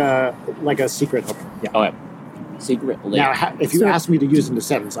 it's like a secret hook. Yeah. Okay. Secret link. Now, if you So- asked me to use it in a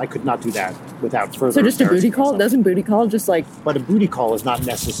sentence, I could not do that without further. So just a booty embarrassing call? myself. Doesn't booty call just like But a booty call is not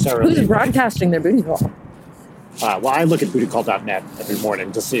necessarily. who's broadcasting their booty call? Well, I look at bootycall.net every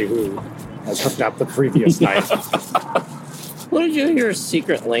morning to see who has hooked up the previous night. Where did you hear a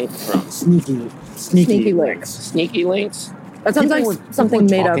secret link from? Sneaky Sneaky links. Sneaky links? That sounds People like were- something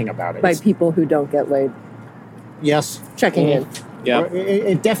people were made talking up about it. by people who don't get laid. Yes. Checking in. Yeah.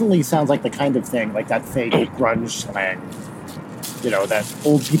 It definitely sounds like the kind of thing, like that fake grunge slang, that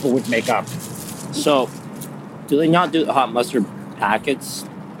old people would make up. So, do they not do the hot mustard packets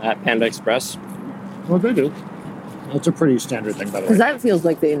at Panda Express? Well, they do. That's a pretty standard thing, by the way. Because that feels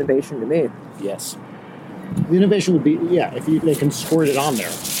like the innovation to me. Yes. The innovation would be, if they can squirt it on there,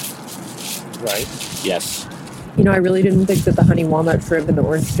 right? Yes. I really didn't think that the honey walnut shrimp and the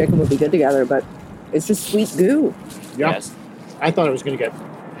orange chicken would be good together, but it's just sweet goo. Yeah. Yes. I thought I was going to get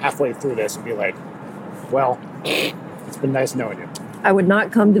halfway through this and be like, well, it's been nice knowing you. I would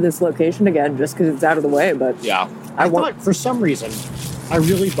not come to this location again just because it's out of the way, but Yeah. I thought, for some reason, I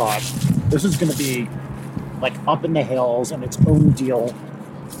really thought this was going to be like up in the hills and its own deal.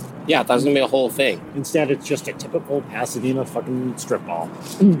 Yeah, that was going to be a whole thing. Instead, it's just a typical Pasadena fucking strip mall.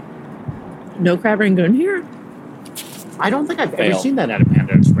 no crab rangoon here. I don't think I've ever Fail. seen that at a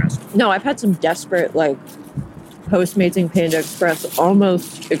Panda Express. No, I've had some desperate, Postmates in Panda Express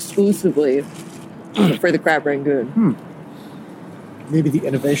almost exclusively for the crab rangoon. Maybe the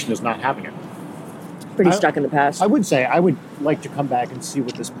innovation is not having it. Pretty I- stuck in the past. I would say I would like to come back and see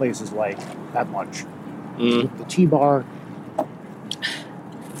what this place is like at lunch. With the tea bar,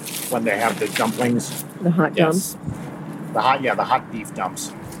 when they have the dumplings, the hot Yes. dumps. the hot beef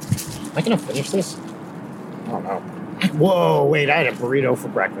dumps. Am I gonna finish this? I don't know. Whoa, wait, I had a burrito for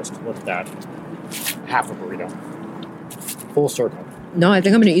breakfast. Look at that. Half a burrito. Full circle. No, I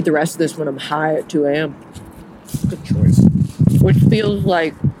think I'm going to eat the rest of this when I'm high at 2 a.m., Good choice. which feels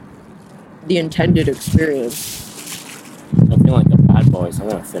like the intended experience. I feel like the bad boys. I'm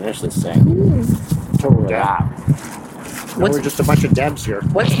going to finish this thing. Total Yeah. dab. What's- We're just a bunch of Debs here.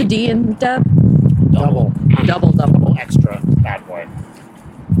 What's the D in Deb? Double. Double. Extra bad boy.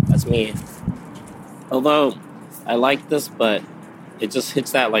 That's me. Although, I like this, but it just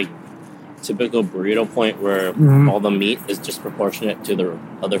hits that, typical burrito point where all the meat is disproportionate to the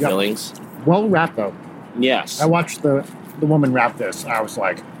other fillings. Well wrapped, though. Yes. I watched the woman wrap this. I was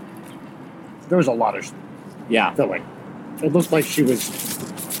like, there was a lot of filling. It looked like she was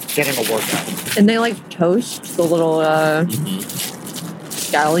getting a workout. And they like toast the little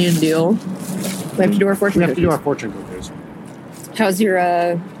scallion deal. We have to do our fortune cookies. We have to do our fortune cookies. How's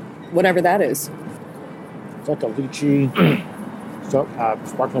your, whatever that is? It's like a lychee,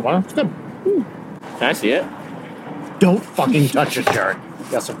 sparkling water. It's good. Can I see it? Don't fucking touch it, Jared.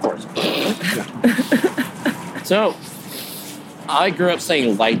 Yes, of course. So, I grew up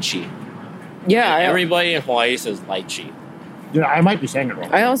saying lychee. Yeah. Everybody in Hawaii says lychee. Yeah, I might be saying it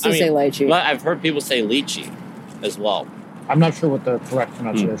wrong. I also say lychee. But I've heard people say lychee as well. I'm not sure what the correct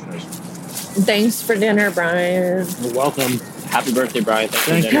pronunciation is. Thanks for dinner, Brian. You're welcome. Happy birthday, Brian.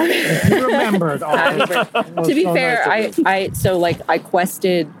 Thanks for Thank dinner. you. You remembered. To be fair, I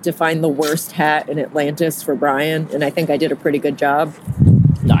quested to find the worst hat in Atlantis for Brian, and I think I did a pretty good job.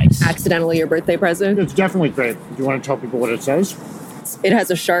 Nice. Accidentally your birthday present. It's definitely great. Do you want to tell people what it says? It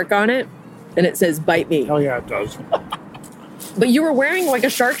has a shark on it, and it says "Bite me." Hell yeah, it does. But you were wearing like a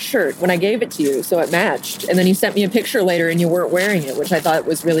shark shirt when I gave it to you, so it matched. And then you sent me a picture later, and you weren't wearing it, which I thought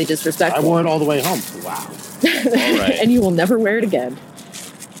was really disrespectful. I wore it all the way home. Wow. All right. And you will never wear it again.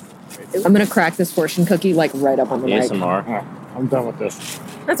 I'm gonna crack this fortune cookie like right up on the mic. ASMR. I'm done with this.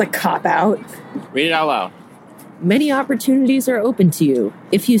 That's a cop out. Read it out loud. Many opportunities are open to you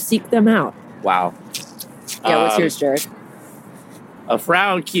if you seek them out. Wow. Yeah, what's yours, Jared? A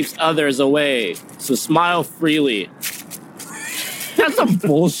frown keeps others away, so smile freely. That's some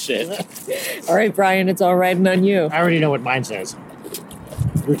bullshit. All right, Brian, it's all riding on you. I already know what mine says.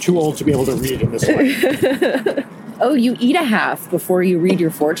 You're too old to be able to read in this way. Oh, you eat a half before you read your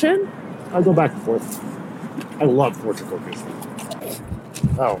fortune? I'll go back and forth. I love fortune cookies.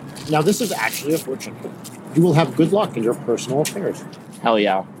 Oh, now this is actually a fortune. You will have good luck in your personal affairs. Hell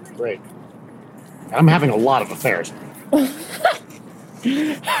yeah. Great. I'm having a lot of affairs. I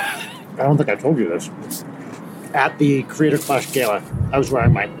don't think I told you this. At the Creator Clash Gala, I was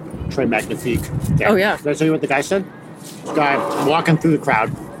wearing my Très Magnifique. Oh, yeah. Did I tell you what the guy said? This guy walking through the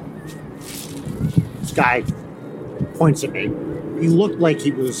crowd. This guy points at me. He looked like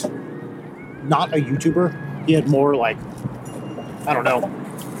he was not a YouTuber. He had more like, I don't know,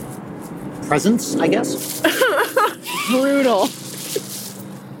 presence, I guess. Brutal.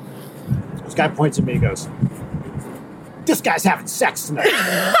 This guy points at me and goes, "This guy's having sex tonight."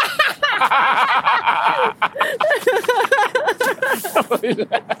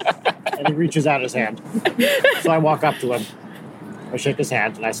 And he reaches out his hand. So I walk up to him. I shake his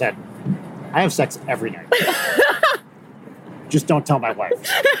hand and I said, "I have sex every night. Just don't tell my wife."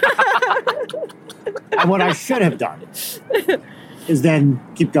 And what I should have done is then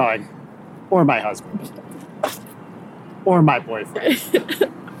keep going, or my husband, or my boyfriend,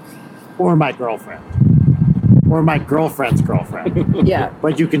 or my girlfriend, or my girlfriend's girlfriend. Yeah.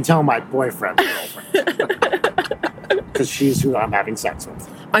 But you can tell my boyfriend's girlfriend. Because she's who I'm having sex with.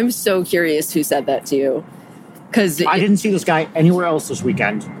 I'm so curious who said that to you. Because I didn't see this guy anywhere else this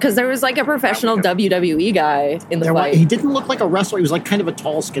weekend. Because there was like a professional WWE guy in the fight. He didn't look like a wrestler. He was like kind of a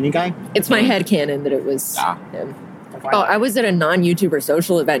tall, skinny guy. It's my headcanon that it was him. Oh, I was at a non-YouTuber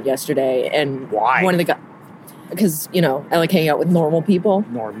social event yesterday, and why? One of the guys, because I like hanging out with normal people.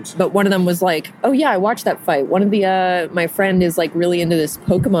 Norms. But one of them was like, "Oh yeah, I watched that fight." One of the my friend is like really into this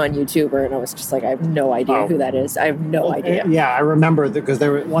Pokemon YouTuber, and I was just like, I have no idea who that is. I have no idea. Yeah, I remember because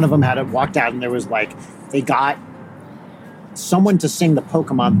one of them had walked out, and there was like they got someone to sing the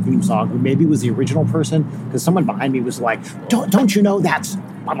Pokemon theme song, who maybe was the original person, because someone behind me was like, "Don't you know that's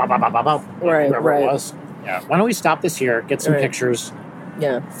blah, blah, blah, blah, blah, blah," whoever it was. Yeah. Why don't we stop this here? Get some pictures.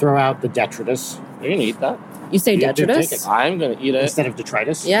 Yeah. Throw out the detritus. You're gonna eat that? You say detritus? I'm gonna eat it instead of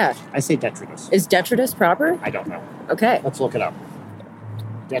detritus. Yeah. I say detritus. Is detritus proper? I don't know. Okay. Let's look it up.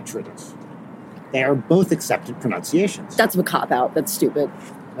 Detritus. They are both accepted pronunciations. That's a cop out. That's stupid.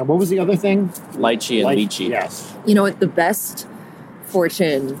 And what was the other thing? Lychee and lychee. Yes. You know what? The best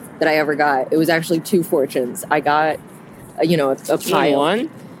fortune that I ever got, it was actually 2 fortunes. I got, a pile. One?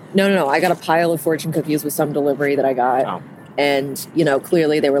 No. I got a pile of fortune cookies with some delivery that I got. Oh. And,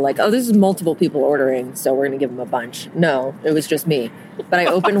 clearly they were like, "Oh, this is multiple people ordering, so we're going to give them a bunch." No, it was just me. But I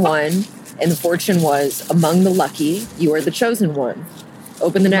opened one, and the fortune was, "Among the lucky, you are the chosen one."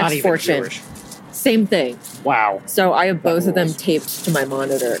 Open the next fortune. Jewish. Same thing. Wow. So I have both of them taped to my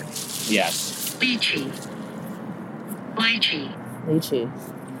monitor. Yes. Lychee. Lychee.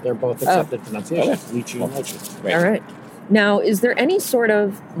 They're both accepted pronunciations. Lychee and lychee. Right. All right. Now, is there any sort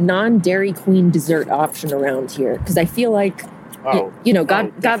of non-Dairy Queen dessert option around here? Because I feel like Oh,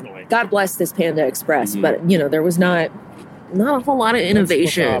 God bless this Panda Express, Mm-hmm. but there was not a whole lot of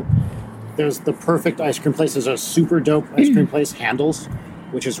innovation. There's the perfect ice cream place. There's a super dope ice cream place, Handles,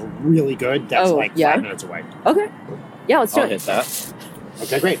 which is really good. That's 5 minutes away. Okay. Yeah, let's do I'll it. hit that.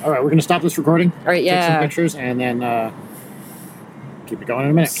 Okay, great. All right, we're going to stop this recording. All right, Take some pictures, and then keep it going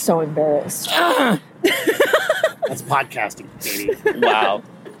in a minute. So embarrassed. That's podcasting, baby. Wow.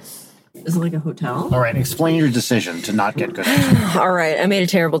 Is it like a hotel? All right, explain your decision to not get good ice cream. All right, I made a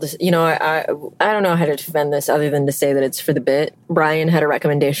terrible decision. I don't know how to defend this other than to say that it's for the bit. Brian had a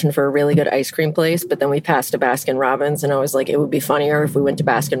recommendation for a really good ice cream place, but then we passed to Baskin Robbins, and I was like, it would be funnier if we went to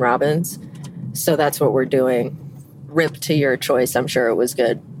Baskin Robbins. So that's what we're doing. Rip to your choice. I'm sure it was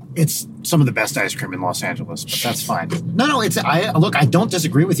good. It's some of the best ice cream in Los Angeles, but that's fine. No, I don't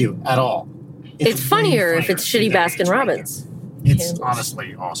disagree with you at all. It's funnier if it's shitty than Baskin Robbins. It's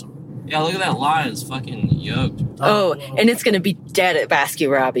honestly awesome. Yeah, look at that line. It's fucking yoked. Oh, and it's going to be dead at Baskin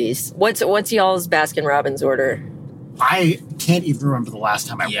Robbins. What's y'all's Baskin Robbins order? I can't even remember the last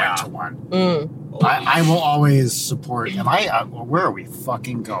time I went to one. I will always support. Where are we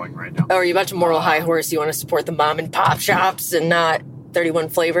fucking going right now? Oh, are you about to moral high horse? You want to support the mom and pop shops and not 31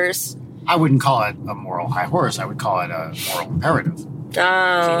 flavors? I wouldn't call it a moral high horse. I would call it a moral imperative.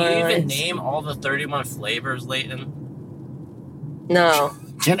 Can you even name all the 31 flavors, Leighton? No.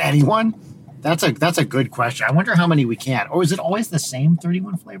 Can anyone? That's a good question. I wonder how many we can. Or is it always the same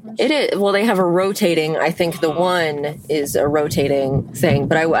 31 flavors? It is. Well, they have a rotating. I think the one is a rotating thing,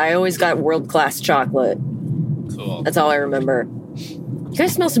 but I always got world-class chocolate. Cool. That's all I remember. You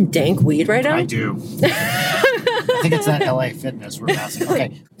guys smell some dank weed right now? I do. I think it's that LA Fitness we're passing.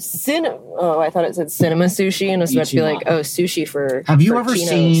 Okay. I thought it said cinema sushi, and I was about to be like, sushi for. Have you for ever chinos.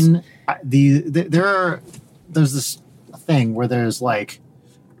 seen there's this thing where there's like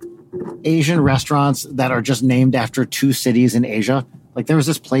Asian restaurants that are just named after two cities in Asia? Like there was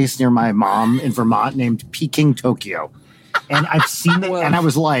this place near my mom in Vermont named Peking, Tokyo. And I've seen it, and I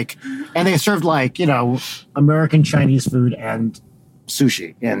was like, and they served like, American Chinese food and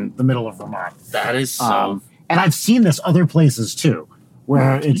sushi in the middle of Vermont. That is so. And I've seen this other places too,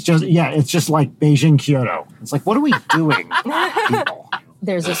 where it's just like Beijing, Kyoto. It's like, what are we doing, people?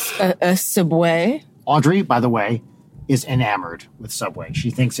 There's a Subway. Audrey, by the way, is enamored with Subway.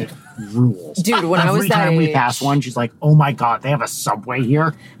 She thinks it rules. Dude, when I was that Every time we age- pass one, she's like, oh my God, they have a Subway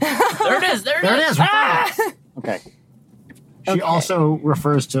here? There it is. There it is. Okay. She also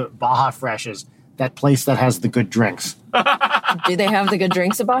refers to Baja Fresh as that place that has the good drinks. Do they have the good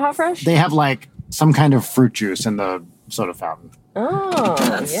drinks at Baja Fresh? They have like some kind of fruit juice in the soda fountain. Oh,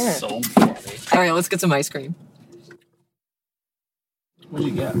 That's yeah. so funny. All right, let's get some ice cream. What do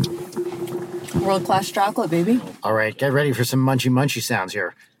you get? World-class chocolate, baby. All right, get ready for some munchy sounds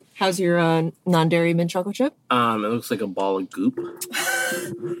here. How's your non-dairy mint chocolate chip? It looks like a ball of goop.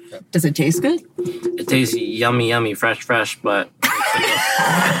 Does it taste good? It tastes yummy, fresh, but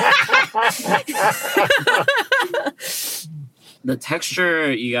the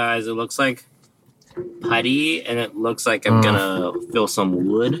texture, you guys, it looks like putty, and it looks like I'm gonna feel some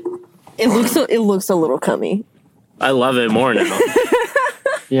wood. It looks a little cummy. I love it more now.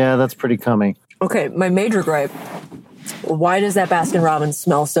 Yeah, that's pretty cummy. Okay, my major gripe. Why does that Baskin Robbins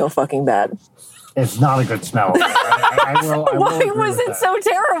smell so fucking bad? It's not a good smell. I will Why agree was with it that. so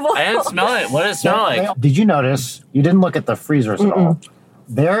terrible? I didn't smell it. What did it smell like? Did you notice? You didn't look at the freezers at all.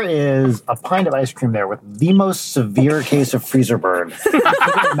 There is a pint of ice cream there with the most severe case of freezer burn. You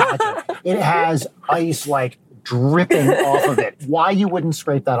can imagine. It has ice like dripping off of it. Why you wouldn't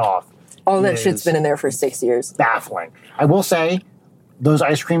scrape that off? All that is shit's been in there for 6 years. baffling. I will say, those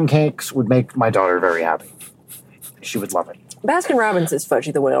ice cream cakes would make my daughter very happy. She would love it. Baskin Robbins is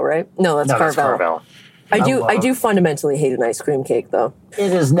Fudgy the Whale, right? No, that's Carvel. That's Carvel. I do fundamentally hate an ice cream cake, though.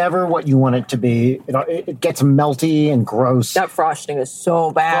 It is never what you want it to be. It gets melty and gross. That frosting is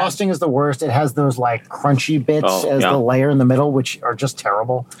so bad. Frosting is the worst. It has those like crunchy bits the layer in the middle, which are just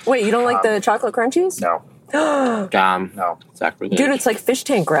terrible. Wait, you don't like the chocolate crunchies? No. No. Exactly. Dude, it's like fish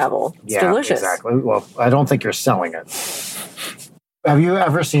tank gravel. It's delicious. Exactly. Well, I don't think you're selling it. Have you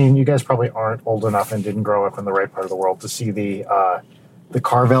ever seen, you guys probably aren't old enough and didn't grow up in the right part of the world to see the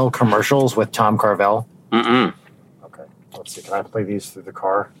Carvel commercials with Tom Carvel? Mm-mm. Okay. Let's see. Can I play these through the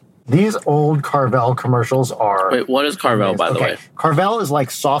car? These old Carvel commercials are... Wait, what is Carvel, by the way? Carvel is like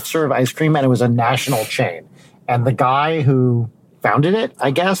soft serve ice cream, and it was a national chain. And the guy who founded it,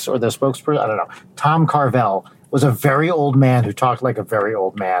 I guess, or the spokesperson, I don't know, Tom Carvel, was a very old man who talked like a very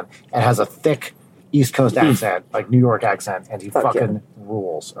old man and has a thick East Coast accent, like New York accent, and he fucking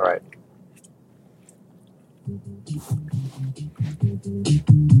rules. All right.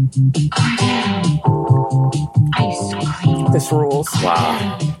 This rules.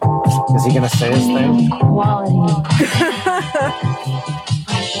 Wow. Is he going to say his thing? Quality.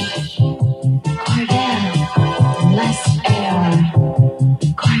 Carvel. Less air.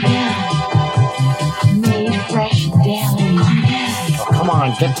 Carvel. Made fresh daily. Oh, come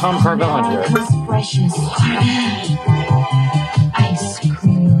on, get Tom Carvel in here. Most precious. Ice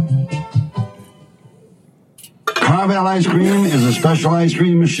cream. Carvel ice cream is a special ice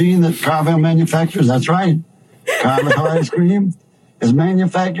cream machine that Carvel manufactures. That's right. Carvel ice cream is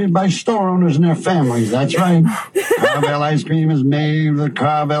manufactured by store owners and their families. That's right. Carvel ice cream is made with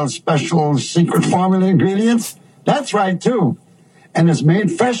Carvel special secret formula ingredients. That's right, too. And it's made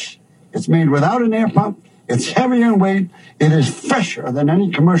fresh. It's made without an air pump. It's heavier in weight. It is fresher than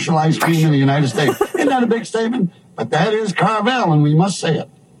any commercial ice cream in the United States. Isn't that a big statement? But that is Carvel, and we must say it.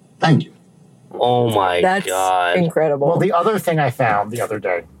 Thank you. Oh my That's God. incredible. Well, the other thing I found the other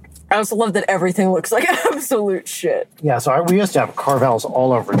day. I also love that everything looks like absolute shit. Yeah, so we used to have Carvels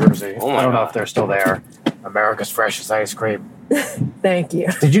all over Jersey. Oh my I don't know God. if they're still there. America's freshest ice cream. Thank you.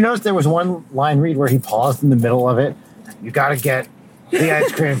 Did you notice there was one line read where he paused in the middle of it? You got to get the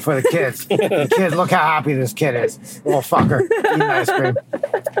ice cream for the kids. The kid, look how happy this kid is. Little fucker eating ice cream.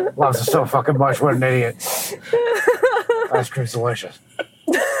 Loves it so fucking much. What an idiot. Ice cream's delicious.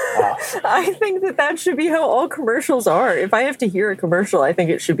 Oh. I think that should be how all commercials are. If I have to hear a commercial, I think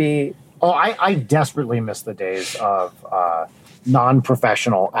it should be... Oh, I desperately miss the days of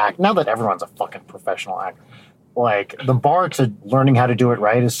non-professional act. Now that everyone's a fucking professional actor. Like, the bar to learning how to do it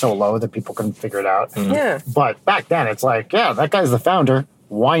right is so low that people couldn't figure it out. Yeah. But back then, it's like, yeah, that guy's the founder.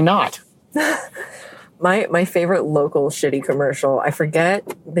 Why not? My favorite local shitty commercial, I forget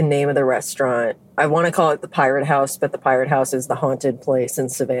the name of the restaurant. I want to call it the Pirate House, but the Pirate House is the haunted place in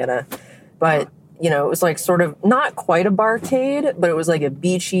Savannah. But, you know, it was like sort of not quite a barcade, but it was like a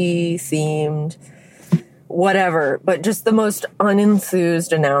beachy themed whatever, but just the most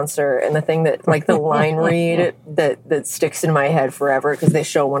unenthused announcer. And the thing that, like, the line read that sticks in my head forever, because they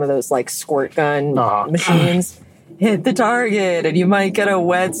show one of those like squirt gun machines. Hit the target and you might get a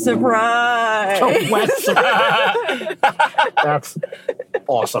wet surprise. A wet surprise. That's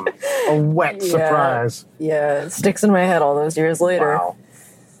awesome. A wet surprise. Yeah, it sticks in my head all those years later. Wow.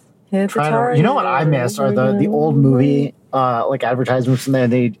 Hit the target. You know what I miss are the old movie like advertisements,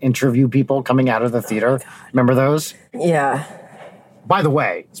 and they interview people coming out of the theater. Remember those? Yeah. By the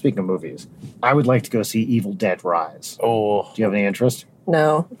way, speaking of movies, I would like to go see Evil Dead Rise. Oh. Do you have any interest?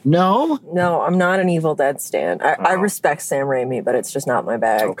 No, I'm not an Evil Dead stan. I respect Sam Raimi, but it's just not my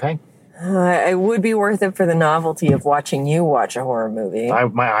bag. Okay. It would be worth it for the novelty of watching you watch a horror movie.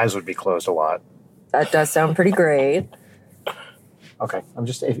 My eyes would be closed a lot. That does sound pretty great. Okay. I'm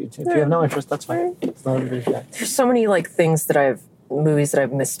just if you have no interest, that's fine. It's not a big deal. There's so many like movies that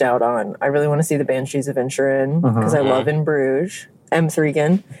I've missed out on. I really want to see The Banshees of Inisherin because I love In Bruges.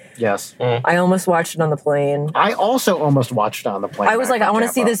 M3gan. Yes. I almost watched it on the plane. I also almost watched it on the plane. I was like, I want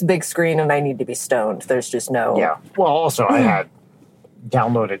to see this big screen and I need to be stoned. There's just no... Yeah. Well, also, I had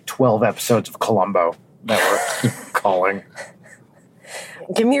downloaded 12 episodes of Columbo that were calling.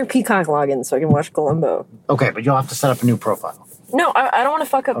 Give me your Peacock login so I can watch Columbo. Okay, but you'll have to set up a new profile. No, I don't want to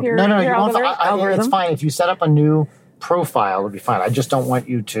fuck up your you algorithm. won't. It's fine. If you set up a new profile, it'll be fine. I just don't want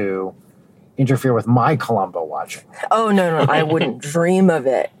you to interfere with my Columbo watching. Oh, no, I wouldn't dream of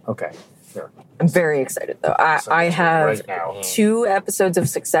it. Okay, sure. I'm very excited, though. I have right now. 2 episodes of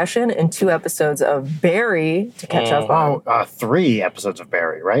Succession and 2 episodes of Barry to catch up on. 3 episodes of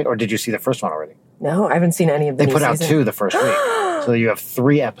Barry, right? Or did you see the first one already? No, I haven't seen any of the They new put out season. 2 the first week. So you have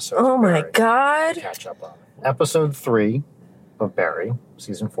 3 episodes Oh, of my Barry God. to catch up on. Episode 3 of Barry,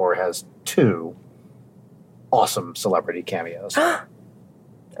 season 4, has 2 awesome celebrity cameos.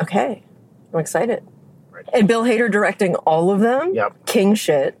 Okay. I'm excited. Right. And Bill Hader directing all of them? Yep. King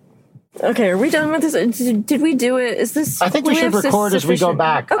shit. Okay, are we done with this? Did we do it? Is this... I think we should have record as we go sufficient-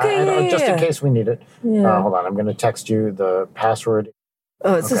 back. Okay, just in case we need it. Yeah. Hold on, I'm going to text you the password.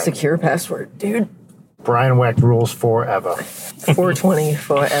 Oh, it's a Okay. secure password, dude. Brian Weck rules forever. 420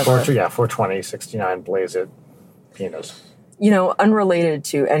 forever. 420, 69, blaze it, penis. You know, unrelated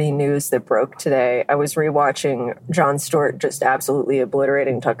to any news that broke today, I was rewatching Jon Stewart just absolutely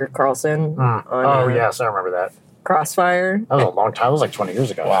obliterating Tucker Carlson on Yes, I remember that. Crossfire. That was a long time. It was like 20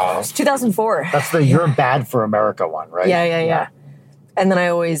 years ago. Wow. It's 2004. That's the You're Bad for America one, right? Yeah. And then I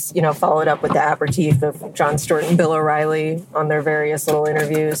always, follow it up with the aperitif of Jon Stewart and Bill O'Reilly on their various little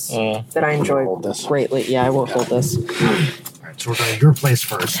interviews that I enjoy Hold this. greatly. Yeah, I won't hold this. All right, so we're going to your place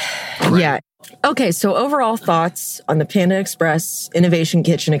first. Yeah. Okay, so overall thoughts on the Panda Express Innovation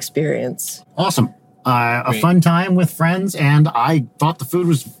Kitchen experience. Awesome. A Great. fun time with friends, and I thought the food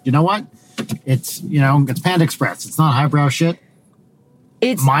was, you know what? It's Panda Express. It's not highbrow shit.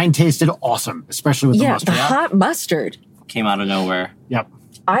 It's Mine tasted awesome, especially with the yeah, mustard. the hot mustard. Came out of nowhere. Yep.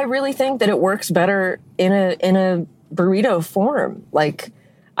 I really think that it works better in a burrito form. Like,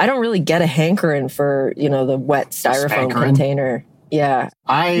 I don't really get a hankering for, the wet styrofoam Spankering? container. Yeah.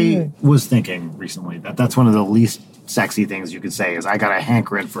 I was thinking recently that that's one of the least sexy things you could say is I got a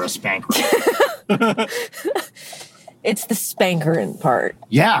hankering for a spankering. It's the spankering part.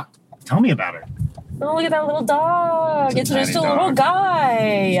 Yeah. Tell me about it. Oh, look at that little dog. It's tiny just a little dog.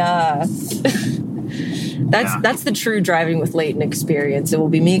 guy. That's the true driving with Leighton experience. It will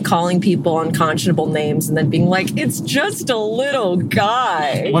be me calling people unconscionable names and then being like, it's just a little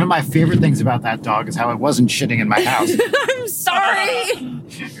guy. One of my favorite things about that dog is how it wasn't shitting in my house. I'm sorry.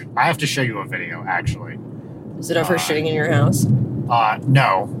 I have to show you a video, actually. Is it ever shitting in your house?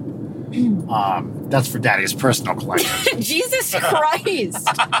 No. That's for Daddy's personal collection. Jesus Christ.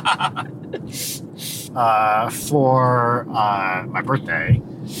 For my birthday,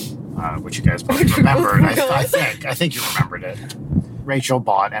 which you guys probably remembered, I think you remembered it. Rachel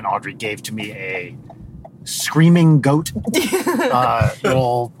bought and Audrey gave to me a screaming goat,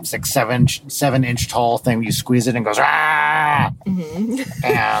 little 7-inch tall thing. You squeeze it and it goes ah,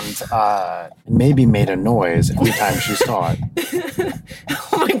 and maybe made a noise every time she saw it.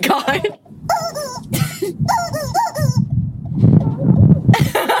 Oh my God.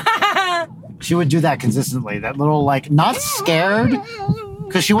 She would do that consistently. That little not scared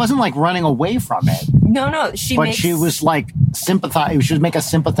because she wasn't running away from it. No, she was sympathetic. She would make a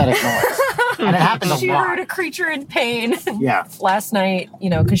sympathetic noise, and it happened a She lot. heard a creature in pain. Yeah. Last night,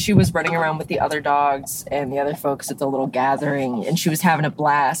 because she was running around with the other dogs and the other folks at the little gathering, and she was having a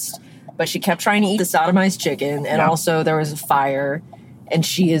blast, but she kept trying to eat the sodomized chicken, and also there was a fire, and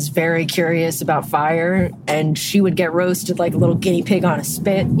she is very curious about fire, and she would get roasted like a little guinea pig on a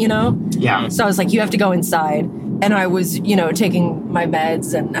spit, Yeah. So I was like, you have to go inside. And I was, taking my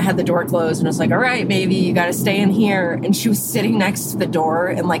meds and I had the door closed and I was like, all right, maybe you got to stay in here. And she was sitting next to the door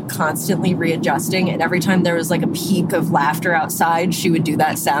and constantly readjusting. And every time there was a peak of laughter outside, she would do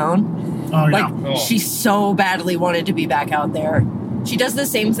that sound. Oh, yeah. She so badly wanted to be back out there. She does the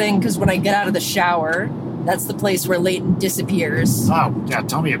same thing because when I get out of the shower, that's the place where Leighton disappears. Oh, yeah.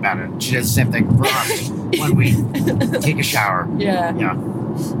 Tell me about it. She does the same thing for us when we take a shower. Yeah. Yeah.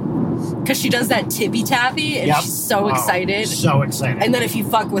 Because she does that tippy tappy and she's so excited. So excited. And then if you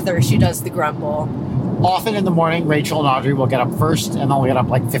fuck with her, she does the grumble. Often in the morning, Rachel and Audrey will get up first, and then we'll get up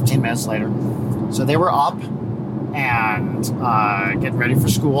 15 minutes later. So they were up and getting ready for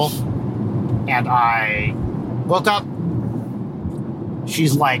school, and I woke up.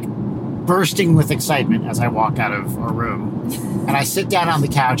 She's bursting with excitement as I walk out of her room, and I sit down on the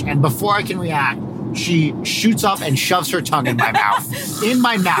couch, and before I can react, she shoots up and shoves her tongue in my mouth.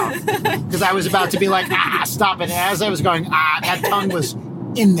 Because I was about to be stop it. And as I was going, that tongue was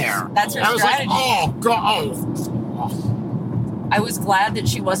in there. That's her I was strategy. oh, God. Oh. I was glad that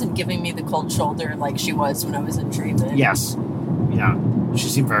she wasn't giving me the cold shoulder like she was when I was in treatment. Yes. Yeah. She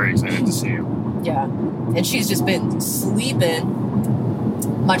seemed very excited to see you. Yeah. And she's just been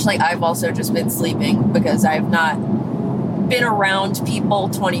sleeping, much like I've also just been sleeping because I've not been around people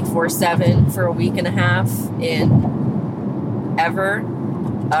 24/7 for a week and a half in ever.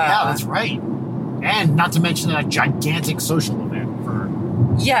 Yeah, that's right. And not to mention a gigantic social event for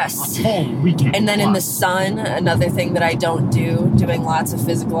Yes. a whole weekend. And then in the sun, another thing that I don't do, doing lots of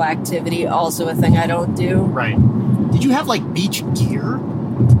physical activity, also a thing I don't do. Right. Did you have beach gear?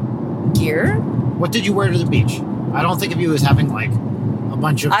 Gear? What did you wear to the beach? I don't think of you as having a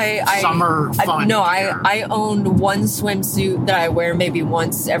bunch of summer fun gear. I owned one swimsuit that I wear maybe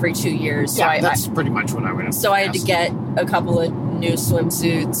once every 2 years. So that's pretty much what I would have. So I had to get a couple of new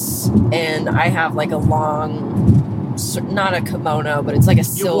swimsuits, and I have a long, not a kimono, but it's a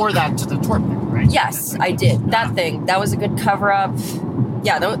silk. You wore that to the tour thing, right? Yes, I did. That thing. That was a good cover up.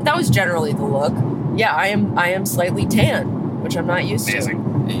 Yeah, that was generally the look. Yeah, I am slightly tan, which I'm not used Amazing.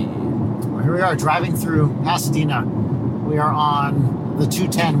 Well, here we are driving through Pasadena. We are on the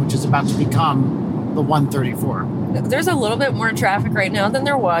 210, which is about to become the 134. to. There's a little bit more traffic right now than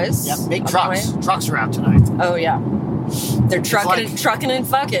there was. Yep, big on the trucks. way. Trucks are out tonight. Oh yeah, they're trucking and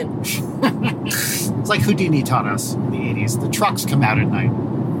fucking. It's like Houdini taught us in the 80s. The trucks come out at night.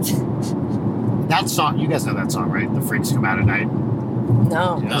 That song, you guys know that song, right? The freaks come out at night.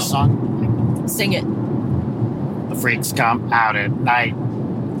 No, You know the song? sing it. The freaks come out at night.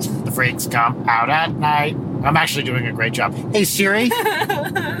 The freaks come out at night. I'm actually doing a great job. Hey, Siri.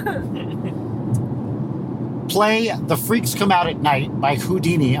 Play The Freaks Come Out at Night by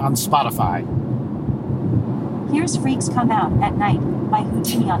Houdini on Spotify. Here's Freaks Come Out at Night by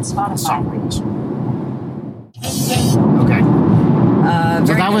Houdini on Song Spotify. rules. Okay. So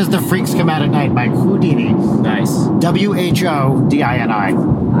Very that good. was The Freaks Come Out at Night by Houdini. Nice. WHODINI.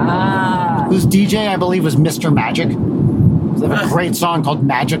 Ah. Whose DJ, I believe, was Mr. Magic. They have a great song called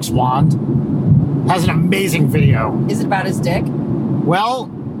Magic's Wand. Has an amazing video. Is it about his dick? Well,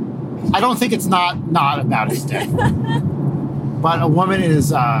 I don't think it's not about his dick. But a woman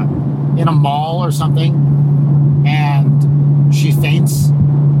is in a mall or something, and she faints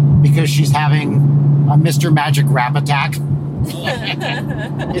because she's having a Mr. Magic rap attack.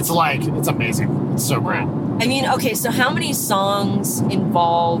 It's amazing. It's so great. I mean, okay, so how many songs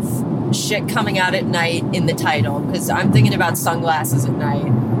involve shit coming out at night in the title? Because I'm thinking about Sunglasses at Night.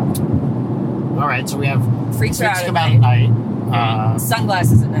 All right, so we have Freaks Are Out at Come Out at Night.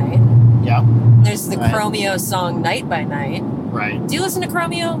 Sunglasses at Night. Yeah, There's the Right. Chromeo song Night by Night. right. Do you listen to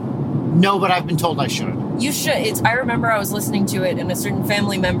Chromeo? No, but I've been told I should. You should. I remember I was listening to it, and a certain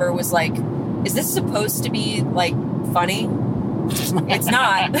family member was like, "Is this supposed to be like funny?" It's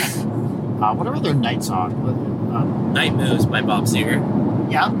not. What are other night songs? Night Moves by Bob Seger.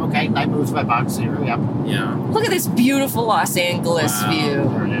 Yeah, okay. Night Moves by Bob Seger. Yep. Yeah. Look at this beautiful Los Angeles Wow, view.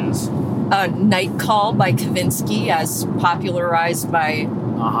 there it is. Night Call by Kavinsky, as popularized by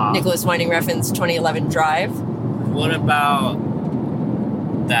Uh-huh. Nicholas Winding Refn's 2011 Drive. What about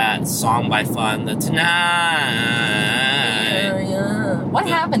that song by Fun, the Tonight? Yeah. What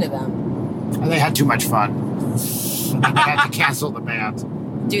happened to them? And they had too much fun. And then they had to cancel the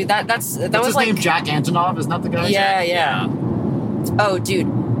band. Dude, that What's was his like name? Jack Antonoff? Isn't that the guy? yeah. Oh,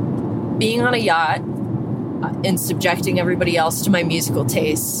 dude. Being on a yacht and subjecting everybody else to my musical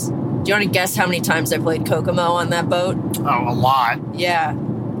tastes. Do you want to guess how many times I played Kokomo on that boat? Oh, a lot. Yeah.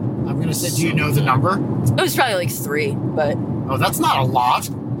 I'm going to say, do you know the number? It was probably like 3, but Oh, that's not a lot.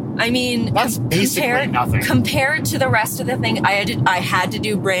 I mean, That's basically nothing. Compared to the rest of the thing, I had to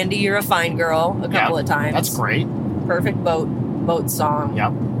do Brandy, You're a Fine Girl a couple of times. That's great. Perfect boat song.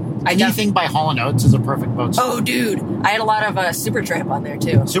 Yep. I def- Anything by Hall & Oates is a perfect boat song. Oh, dude, I had a lot of Supertramp on there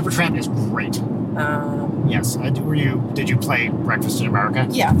too. Supertramp is great. Yes. Did you play Breakfast in America?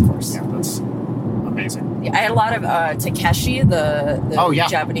 Yeah, of course. Yeah, that's amazing. Yeah, I had a lot of Takeshi, the Oh, yeah.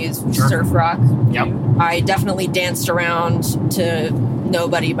 Japanese Sure. surf rock. Yep. I definitely danced around to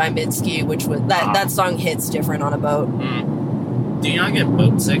Nobody by Mitski, which was that song hits different on a boat. Do you not get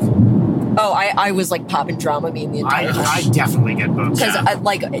boat sick? Oh, I was like popping Dramamine the entire time. I definitely get boat sick. Because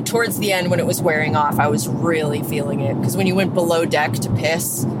like towards the end when it was wearing off, I was really feeling it. Because when you went below deck to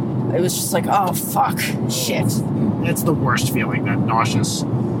piss, it was just like, oh fuck, shit. It's the worst feeling, that nauseous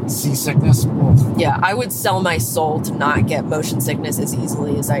seasickness. Oh, Yeah, I would sell my soul to not get motion sickness as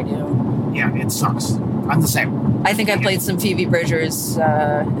easily as I do. yeah, it sucks. I'm the same. I think I played some Phoebe Bridgers'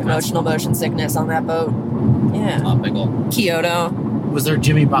 emotional motion sickness on that boat. Yeah, Topical. Kyoto. Was there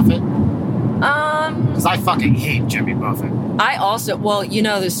Jimmy Buffett? Because I fucking hate Jimmy Buffett. I also, well, you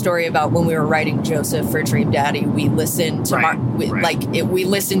know the story about when we were writing Joseph for Dream Daddy, we listened to Right. we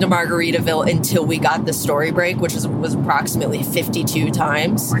listened to Margaritaville until we got the story break, which was approximately 52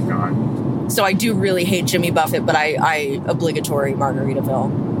 times. Oh my God. So I do really hate Jimmy Buffett, but I obligatory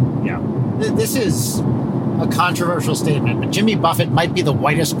Margaritaville. Yeah. This is a controversial statement, but Jimmy Buffett might be the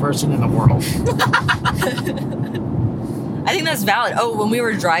whitest person in the world. I think that's valid. Oh, when we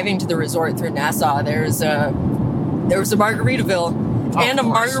were driving to the resort through Nassau, there was a Margaritaville and a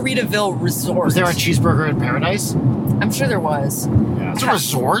of course. Margaritaville resort. Was there a cheeseburger in paradise? I'm sure there was. Yeah. It's a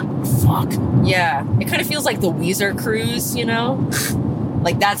resort? Fuck. Yeah, it kind of feels like the Weezer cruise, you know?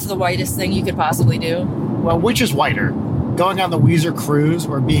 Like that's the whitest thing you could possibly do. Well, which is whiter? Going on the Weezer cruise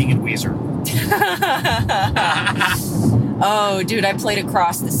or being in Weezer? Oh, dude, I played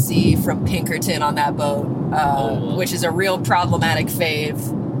Across the Sea from Pinkerton on that boat, which is a real problematic fave.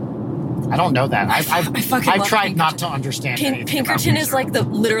 I don't know that. I've fucking love tried not to Pinkerton. understand anything Pinkerton about is Weezer. like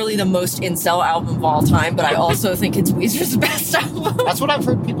literally the most incel album of all time, but I also think it's Weezer's best album. That's what I've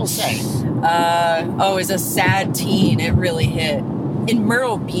heard people say. As a sad teen, it really hit. In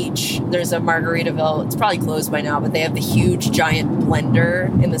Myrtle Beach, there's a Margaritaville. It's probably closed by now, but they have the huge giant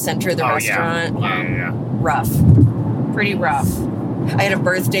blender in the center of the restaurant. Yeah. Rough. Pretty rough. I had a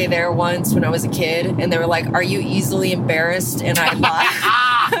birthday there once when I was a kid, and they were like, "Are you easily embarrassed?" And I lied.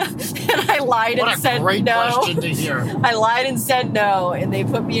 And I lied What and a said great no. question to hear. I lied and said no, and they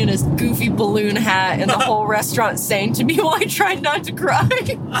put me in a goofy balloon hat, and the whole restaurant sang to me while I tried not to cry.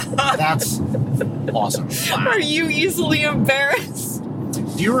 That's awesome. Are you easily embarrassed?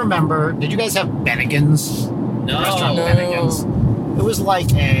 Do you remember, did you guys have Bennigan's? No. Restaurant No. Bennigan's. It was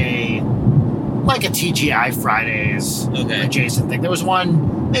like a TGI Fridays Okay. adjacent thing. There was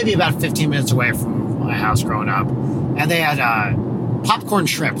one maybe about 15 minutes away from my house growing up, and they had popcorn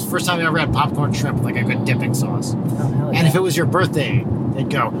shrimp. First time I ever had popcorn shrimp with like a good dipping sauce. Oh, hell And if it was your birthday, they'd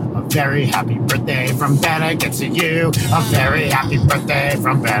go, "A very happy birthday from Panda gets to you. A very happy birthday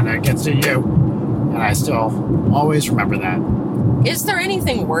from Panda gets to you." And I still always remember that. Is there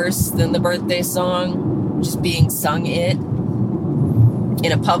anything worse than the birthday song just being sung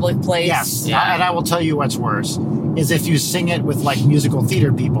in a public place? Yes, Yeah. and I will tell you what's worse is if you sing it with like musical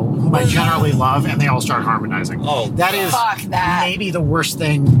theater people whom I generally love and they all start harmonizing. Oh, that is Fuck that. maybe the worst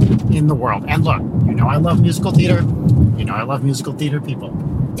thing in the world. And look, I love musical theater. I love musical theater people.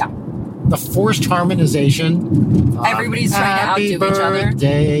 Yeah. The forced harmonization. Everybody's trying to outdo each other. Happy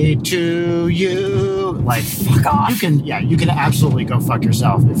birthday to you. Like, Fuck off. you can absolutely go fuck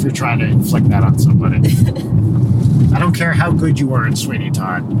yourself if you're trying to inflict that on somebody. I don't care how good you are in Sweeney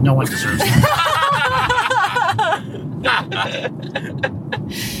Todd. No one deserves it.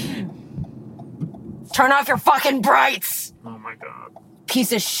 Turn off your fucking brights, Oh my god.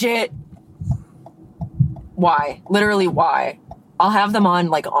 piece of shit. Why? Literally, why? I'll have them on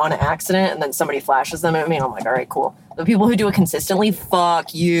like on accident, and then somebody flashes them at me, and I'm like, all right, cool. The people who do it consistently,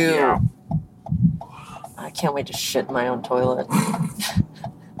 fuck you. Yeah. I can't wait to shit in my own toilet.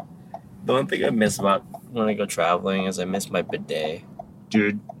 The one thing I miss about when I go traveling is I miss my bidet.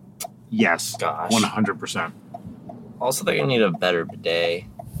 Dude, yes. Gosh. 100%. Also, think I need a better bidet.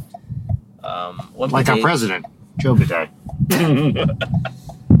 What Like our bidet- president, Joe Bidet.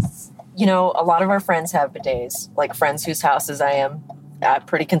 You know, a lot of our friends have bidets, like friends whose houses I am at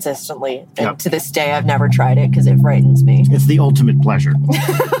pretty consistently. And Yep. to this day, I've never tried it because it frightens me. It's the ultimate pleasure.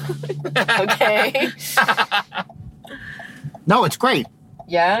 Okay. No, it's great.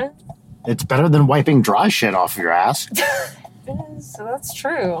 Yeah? It's better than wiping dry shit off your ass. So that's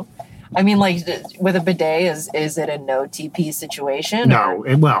true. I mean, like, with a bidet, is it a no TP situation? No,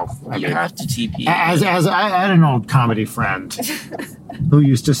 I You mean, have to TP. as I had an old comedy friend who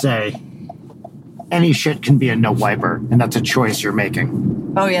used to say, any shit can be a no wiper, and that's a choice you're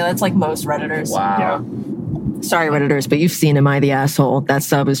making. Oh, yeah, that's like most Redditors. Wow. Yeah. Sorry, Redditors, but you've seen Am I the Asshole? That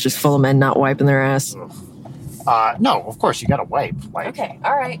sub is just full of men not wiping their ass. No, of course you got to wipe. Like, Okay,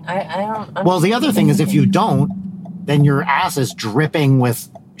 all right. I don't. I'm, well, the other thing is if you don't, then your ass is dripping with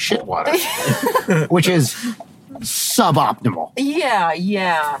shit water, which is suboptimal.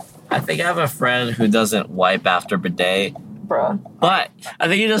 Yeah, I think I have a friend who doesn't wipe after bidet, bruh. but I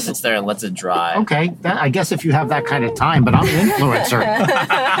think he just sits there and lets it dry. Okay, I guess if you have that kind of time, but I'm an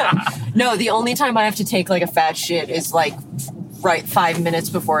influencer. No, the only time I have to take like a fat shit is like right 5 minutes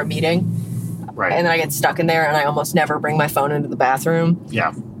before a meeting. Right. And then I get stuck in there and I almost never bring my phone into the bathroom. Yeah.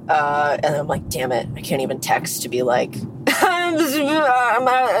 And I'm like, damn it, I can't even text to be like,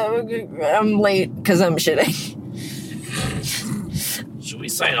 I'm late because I'm shitting. Should we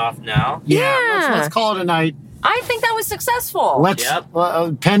sign off now? Yeah. Let's call it a night. I think that was successful. Let's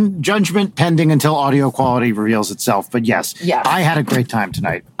Yep. judgment pending until audio quality reveals itself. But yes, Yeah. I had a great time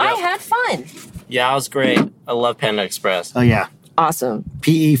tonight. I had fun. Yeah, it was great. I love Panda Express. Oh yeah, Awesome.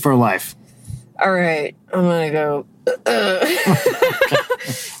 PE for life. All right, I'm gonna go.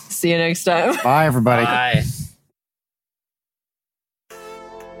 See you next time. Bye, everybody. Bye.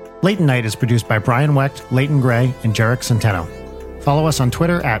 Late Night is produced by Brian Wecht, Leighton Gray, and Jarek Centeno. Follow us on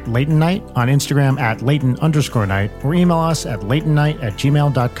Twitter at Leighton Night, on Instagram at Leighton_Night, or email us at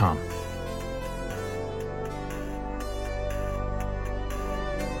leightonnight@gmail.com.